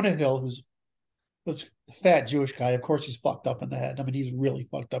 Jonah Hill, who's a fat Jewish guy, of course he's fucked up in the head. I mean, he's really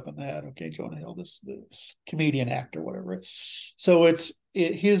fucked up in the head. Okay, Jonah Hill, this comedian, actor, whatever. So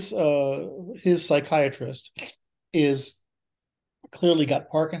his psychiatrist is clearly got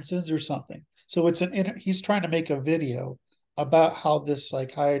Parkinson's or something. So he's trying to make a video about how this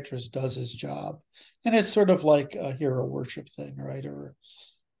psychiatrist does his job, and it's sort of like a hero worship thing, right? Or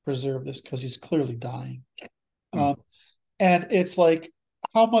preserve this because he's clearly dying. And it's like,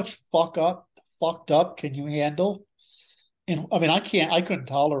 how much fucked up can you handle? And I mean, I couldn't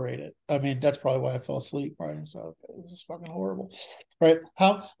tolerate it. I mean, that's probably why I fell asleep, right? And so this is fucking horrible, right?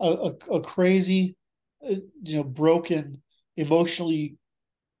 How a crazy, broken, emotionally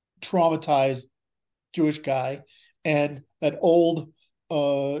traumatized Jewish guy and an old,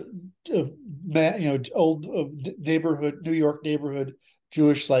 old neighborhood, New York neighborhood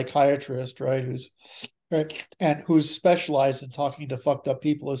Jewish psychiatrist, right? Who's specialized in talking to fucked up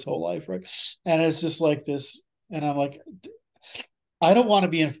people his whole life, right? And it's just like this, and I'm like, I don't want to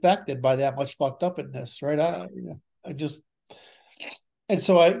be infected by that much fucked upness, right? And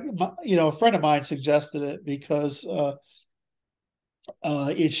so a friend of mine suggested it because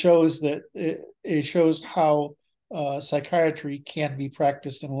it shows how psychiatry can be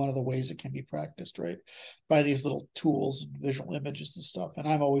practiced in one of the ways it can be practiced, right? By these little tools and visual images and stuff. And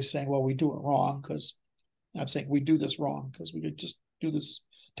I'm always saying, well, we do it wrong because I'm saying we do this wrong because we could just do this,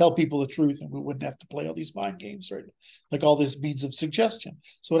 tell people the truth, and we wouldn't have to play all these mind games, right? Like all this means of suggestion.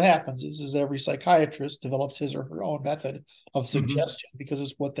 So what happens is every psychiatrist develops his or her own method of suggestion because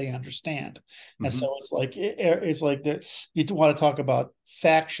it's what they understand. And so it's like you want to talk about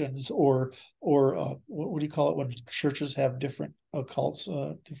factions or what do you call it when churches have different cults,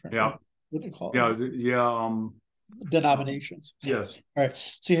 different what do you call it? Denominations. Yes. All right.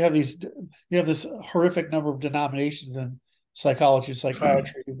 So you have this horrific number of denominations in psychology,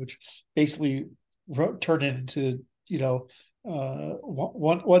 psychiatry, which basically turn into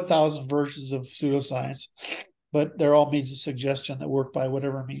 1,000 versions of pseudoscience, but they're all means of suggestion that work by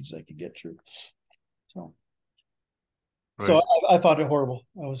whatever means they can get through. So, I thought it horrible.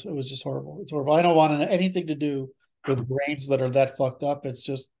 It was just horrible. It's horrible. I don't want anything to do with brains that are that fucked up. It's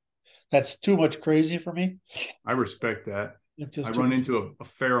just, that's too much crazy for me. I respect that. I run into a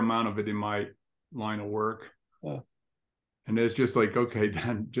fair amount of it in my line of work. And it's just like, okay,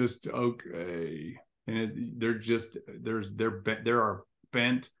 then just okay. And they are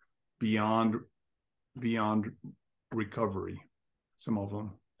bent beyond recovery, some of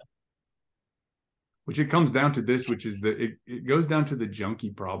them. Which it comes down to this, which is it goes down to the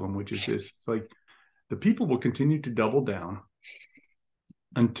junkie problem, which is this. It's like the people will continue to double down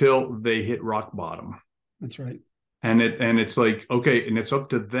until they hit rock bottom. That's right. And it's like, okay, and it's up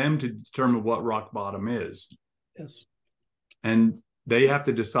to them to determine what rock bottom is. Yes. And they have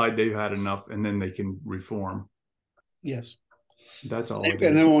to decide they've had enough, and then they can reform. Yes. That's all.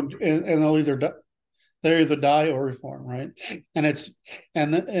 And they'll either die or reform, right?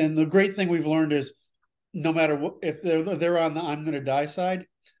 And the great thing we've learned is no matter what, if they're on the I'm going to die side,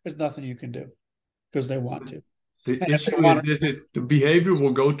 there's nothing you can do because they want to. The issue is the behavior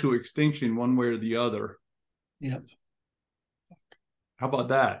will go to extinction one way or the other. Yep. How about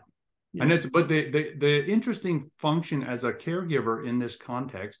that? Yeah. And but the interesting function as a caregiver in this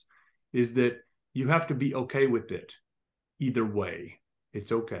context is that you have to be okay with it. Either way,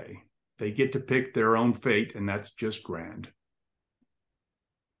 it's okay. They get to pick their own fate, and that's just grand.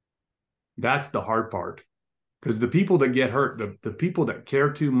 That's the hard part, because the people that get hurt, the people that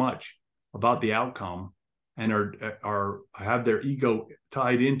care too much about the outcome and have their ego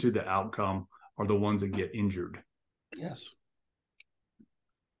tied into the outcome are the ones that get injured. Yes.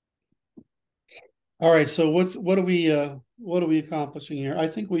 All right. So what are we accomplishing here? I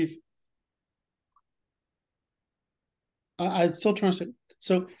think I'm still trying to say,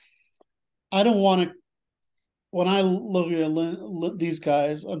 so I don't want to, when I look at these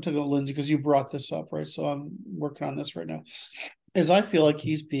guys, I'm talking about Lindsay because you brought this up, right? So I'm working on this right now. Is I feel like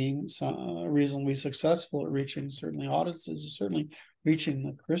he's being reasonably successful at reaching certainly audiences, certainly reaching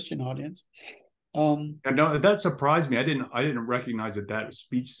the Christian audience. And no, that surprised me. I didn't recognize that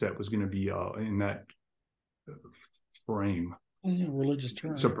speech set was going to be in that frame. Religious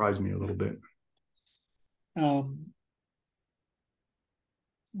term. It surprised me a little bit.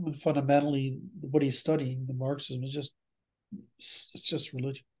 Fundamentally, what he's studying, the Marxism, is just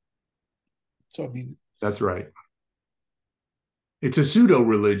religion. So I mean, that's right. It's a pseudo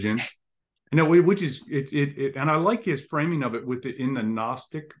religion, which is it, and I like his framing of it in the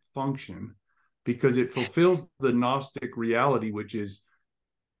Gnostic function, because it fulfills the Gnostic reality, which is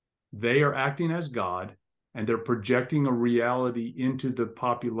they are acting as God and they're projecting a reality into the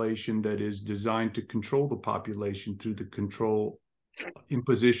population that is designed to control the population through the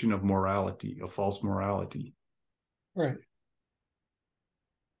imposition of morality, of false morality. Right.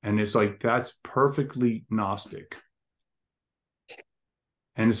 And it's like, that's perfectly Gnostic.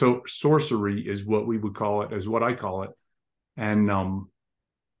 And so sorcery is what we would call it, is what I call it. And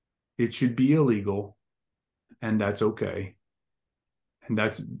it should be illegal, and that's okay.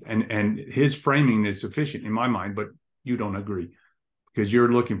 And his framing is sufficient in my mind, but you don't agree because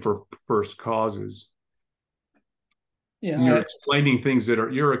you're looking for first causes. Yeah, you're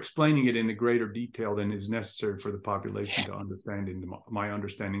explaining it in a greater detail than is necessary for the population to understand in my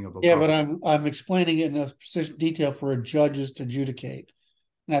understanding of but I'm explaining it in a precision detail for judges to adjudicate.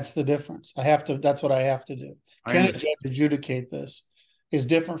 And that's the difference. That's what I have to do. Can a judge adjudicate this is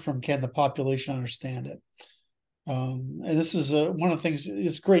different from can the population understand it. And this is one of the things,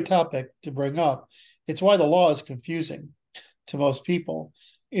 it's a great topic to bring up. It's why the law is confusing to most people,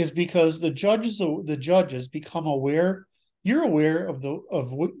 is because the judges become aware. You're aware of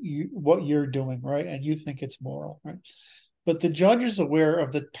what you're doing, right? And you think it's moral, right? But the judge is aware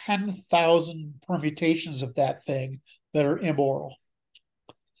of the 10,000 permutations of that thing that are immoral.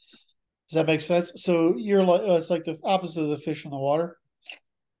 Does that make sense? So you're like, it's like the opposite of the fish in the water,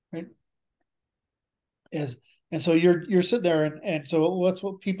 right? And so you're sitting there, and so that's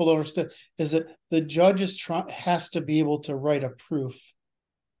what people don't understand, is that the judge has to be able to write a proof,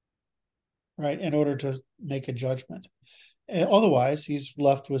 right, in order to make a judgment. And otherwise, he's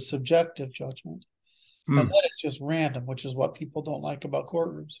left with subjective judgment. And then it's just random, which is what people don't like about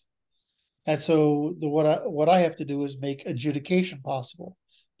courtrooms. And so what I have to do is make adjudication possible.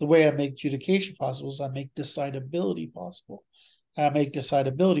 The way I make adjudication possible is I make decidability possible. I make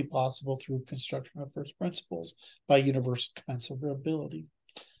decidability possible through construction of first principles by universal commensurability.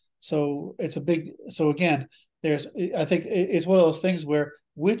 So again, I think it's one of those things where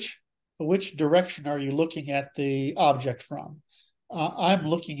which direction are you looking at the object from? I'm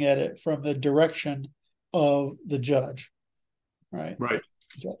looking at it from the direction of the judge, right? Right.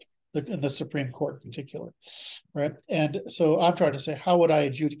 In the Supreme Court in particular, right? And so I'm trying to say, how would I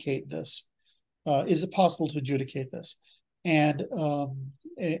adjudicate this? Is it possible to adjudicate this? And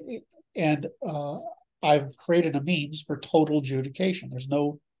I've created a means for total adjudication. There's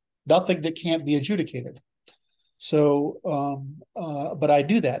nothing that can't be adjudicated. So, but I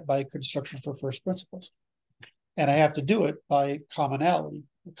do that by construction for first principles, and I have to do it by commonality.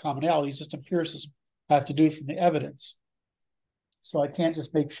 Commonality is just empiricism. I have to do it from the evidence. So I can't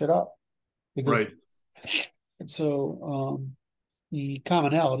just make shit up. Because, right. And so the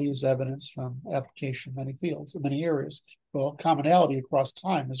commonality is evidence from application in many fields, in many areas. Well, commonality across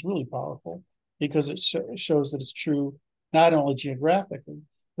time is really powerful because it shows that it's true not only geographically,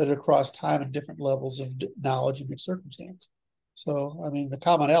 but across time and different levels of knowledge and circumstance. So, I mean, the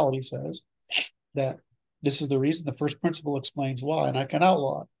commonality says that this is the reason, the first principle explains why, and I can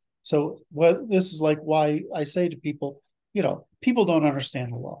outlaw it. So this is like why I say to people, people don't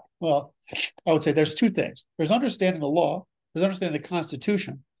understand the law. Well, I would say there's two things. There's understanding the law. There's understanding the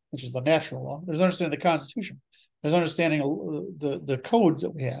Constitution, which is the natural law. There's understanding the Constitution. There's understanding the codes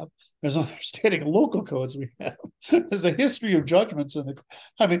that we have. There's understanding local codes we have. There's a history of judgments.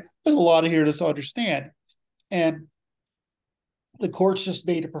 There's a lot of here to understand. And the court's just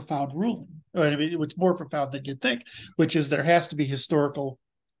made a profound ruling. I mean, it's more profound than you'd think, which is there has to be historical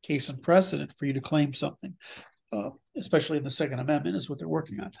case and precedent for you to claim something. Especially in the Second Amendment, is what they're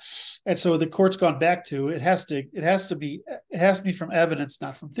working on, and so the court's gone back to it has to be from evidence,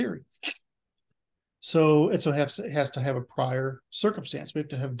 not from theory. So it has to have a prior circumstance. We have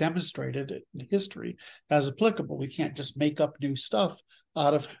to have demonstrated it in history as applicable. We can't just make up new stuff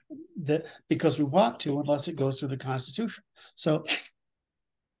out of that because we want to, unless it goes through the Constitution. So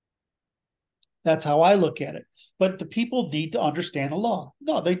that's how I look at it. But the people need to understand the law.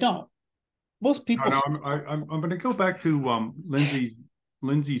 No, they don't. Most people. No, I'm going to go back to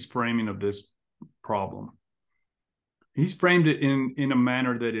Lindsay's framing of this problem. He's framed it in a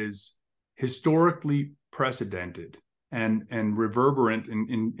manner that is historically precedented and reverberant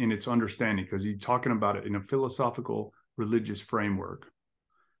in its understanding, because he's talking about it in a philosophical religious framework.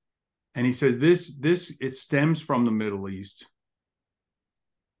 And he says it stems from the Middle East,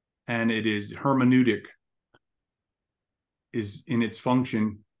 and it is hermeneutic is in its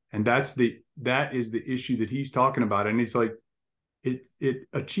function. And that is the issue that he's talking about. And he's like, it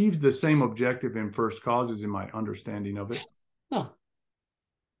achieves the same objective in first causes, in my understanding of it. Huh.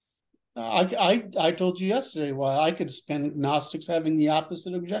 I told you yesterday why I could spend Gnostics having the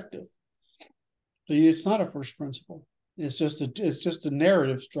opposite objective. So it's not a first principle. It's just a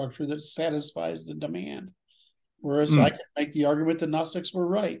narrative structure that satisfies the demand. Whereas I can make the argument that Gnostics were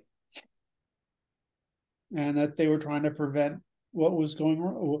right, and that they were trying to prevent what was going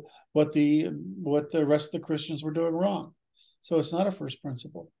wrong, what the rest of the Christians were doing wrong. So it's not a first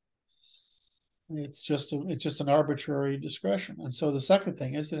principle. It's just an arbitrary discretion. And so the second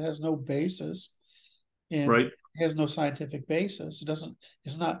thing is it has no basis it has no scientific basis.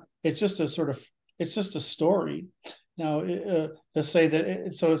 It's just a story. Now, to say that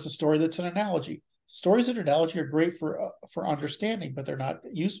it's a story that's an analogy. Stories and analogy are great for understanding, but they're not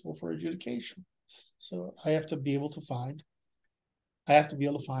useful for adjudication. So I have to be able to find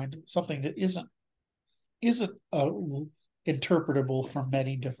something that isn't interpretable from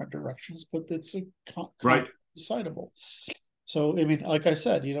many different directions, but that's decidable. So, I mean, like I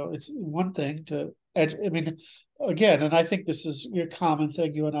said, it's one thing to, again, and I think this is a common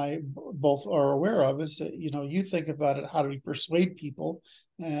thing you and I both are aware of, is that, you think about it, how do we persuade people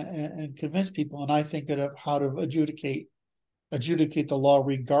and convince people? And I think of how to adjudicate the law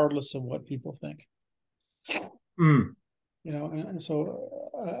regardless of what people think. And so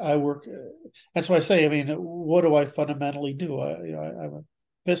I work. That's why I say, what do I fundamentally do? I'm an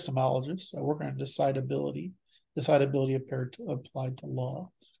epistemologist. I work on decidability applied to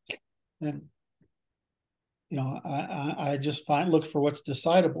law, and I just look for what's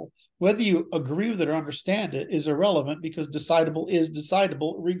decidable. Whether you agree with it or understand it is irrelevant, because decidable is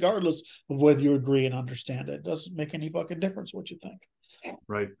decidable regardless of whether you agree and understand it. It doesn't make any fucking difference what you think.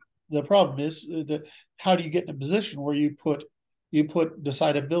 Right. The problem is that how do you get in a position where you put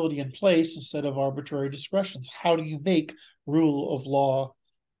decidability in place instead of arbitrary discretions? How do you make rule of law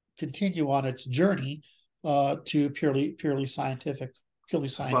continue on its journey to purely scientific?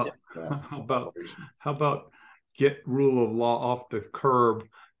 How about get rule of law off the curb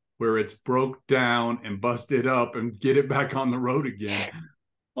where it's broke down and busted up and get it back on the road again?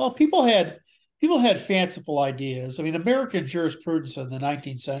 Well, people had fanciful ideas. American jurisprudence in the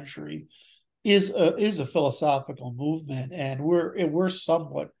 19th century is a philosophical movement, and we're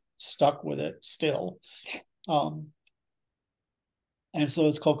somewhat stuck with it still. And so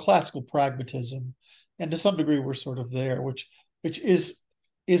it's called classical pragmatism, and to some degree we're sort of there, which is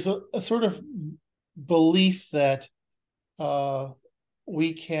a sort of belief that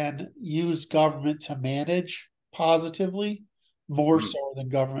we can use government to manage positively more so than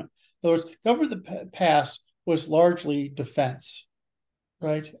government. In other words, government in the past was largely defense,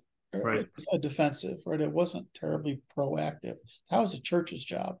 right? Defensive, right? It wasn't terribly proactive. That was the church's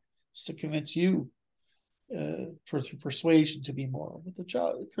job, is to convince you through persuasion to be moral. But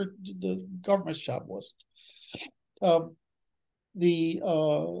the government's job wasn't. The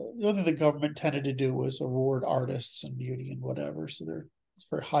other thing the government tended to do was award artists and beauty and whatever. So it's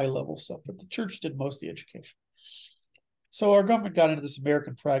very high level stuff. But the church did most of the education. So our government got into this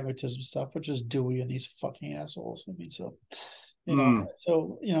American pragmatism stuff, which is Dewey and these fucking assholes. And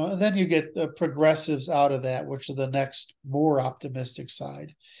then you get the progressives out of that, which are the next more optimistic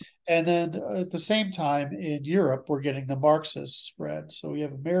side. And then at the same time in Europe, we're getting the Marxist spread. So we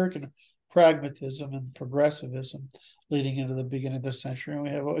have American pragmatism and progressivism leading into the beginning of the century. And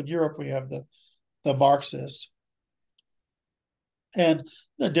in Europe, we have the Marxists. And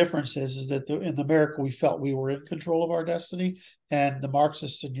the difference is that in America, we felt we were in control of our destiny. And the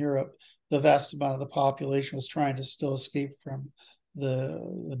Marxists in Europe, the vast amount of the population was trying to still escape from the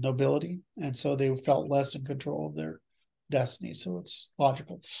nobility. And so they felt less in control of their destiny. So it's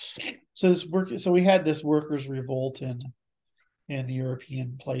logical. So we had this workers' revolt in the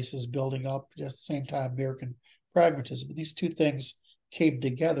European places building up at the same time American pragmatism. And these two things came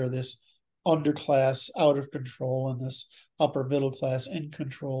together, this underclass out of control and this upper middle class in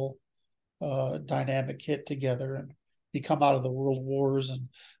control dynamic hit together, and we come out of the world wars, and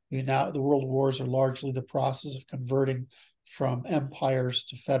the world wars are largely the process of converting from empires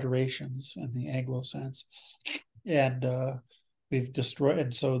to federations in the Anglo sense, and we've destroyed.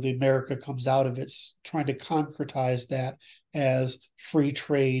 And so the America comes out of it trying to concretize that as free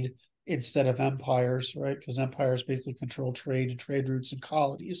trade instead of empires, right? Because empires basically control trade and trade routes and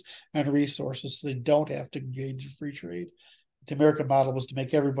colonies and resources, so they don't have to engage in free trade. The American model was to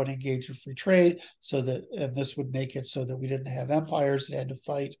make everybody engage in free trade, and this would make it so that we didn't have empires that had to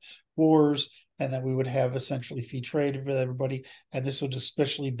fight wars, and that we would have essentially free trade with everybody. And this would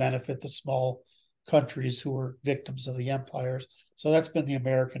especially benefit the small countries who were victims of the empires. So that's been the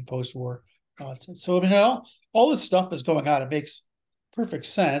American post-war nonsense. So all this stuff is going on. It makes perfect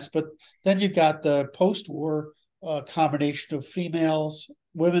sense. But then you've got the post-war combination of females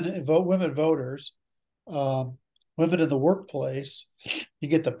women voters, women in the workplace. You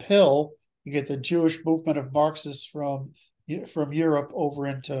get the pill. You get the Jewish movement of Marxists from Europe over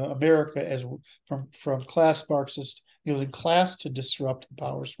into America as from class Marxist, using class to disrupt the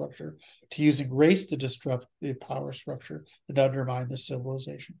power structure, to using race to disrupt the power structure and undermine the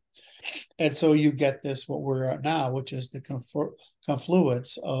civilization. And so you get this, what we're at now, which is the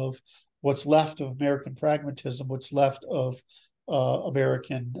confluence of what's left of American pragmatism, what's left of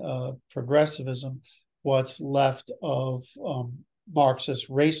American progressivism, what's left of Marxist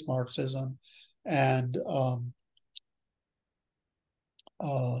race Marxism, and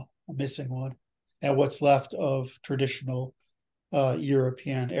I'm missing one, and what's left of traditional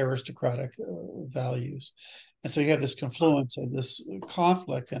European aristocratic values. And so you have this confluence of this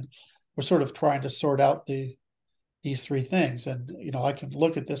conflict, and we're sort of trying to sort out these three things. And I can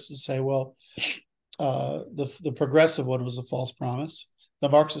look at this and say, well, the progressive one was a false promise, the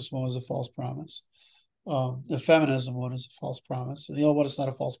Marxist one was a false promise, the feminism one is a false promise, and what is not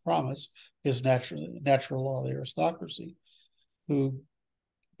a false promise is natural law of the aristocracy, who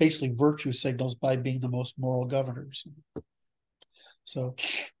basically virtue signals by being the most moral governors. So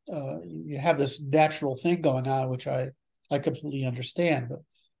you have this natural thing going on, which I completely understand, but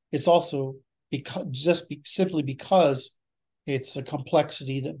it's also simply because it's a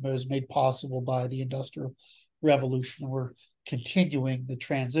complexity that was made possible by the Industrial Revolution. We're continuing the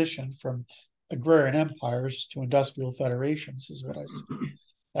transition from agrarian empires to industrial federations, is what I see.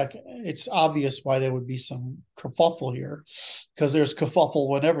 It's obvious why there would be some kerfuffle here, because there's kerfuffle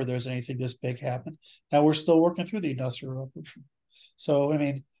whenever there's anything this big happen. Now we're still working through the Industrial Revolution. So,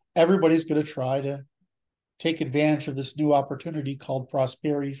 everybody's going to try to take advantage of this new opportunity called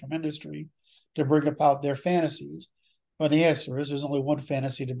prosperity from industry to bring about their fantasies. But the answer is there's only one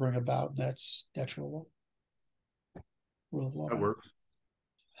fantasy to bring about, and that's natural law. Rule of law. That works.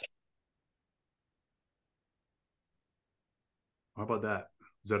 How about that?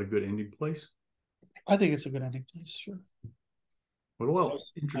 Is that a good ending place? I think it's a good ending place, sure. Well,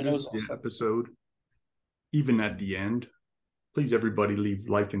 introduce the episode. Even at the end, please, everybody,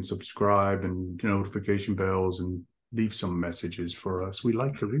 like and subscribe and notification bells and leave some messages for us. We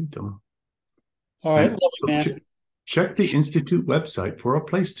like to read them. All right, man. Check the Institute website for a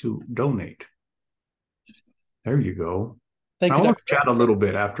place to donate. There you go. Thank you. I'll chat a little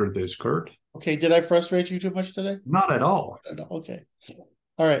bit after this, Curt. Okay, did I frustrate you too much today? Not at all. Okay.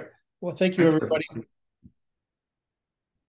 All right. Well, thank you, everybody.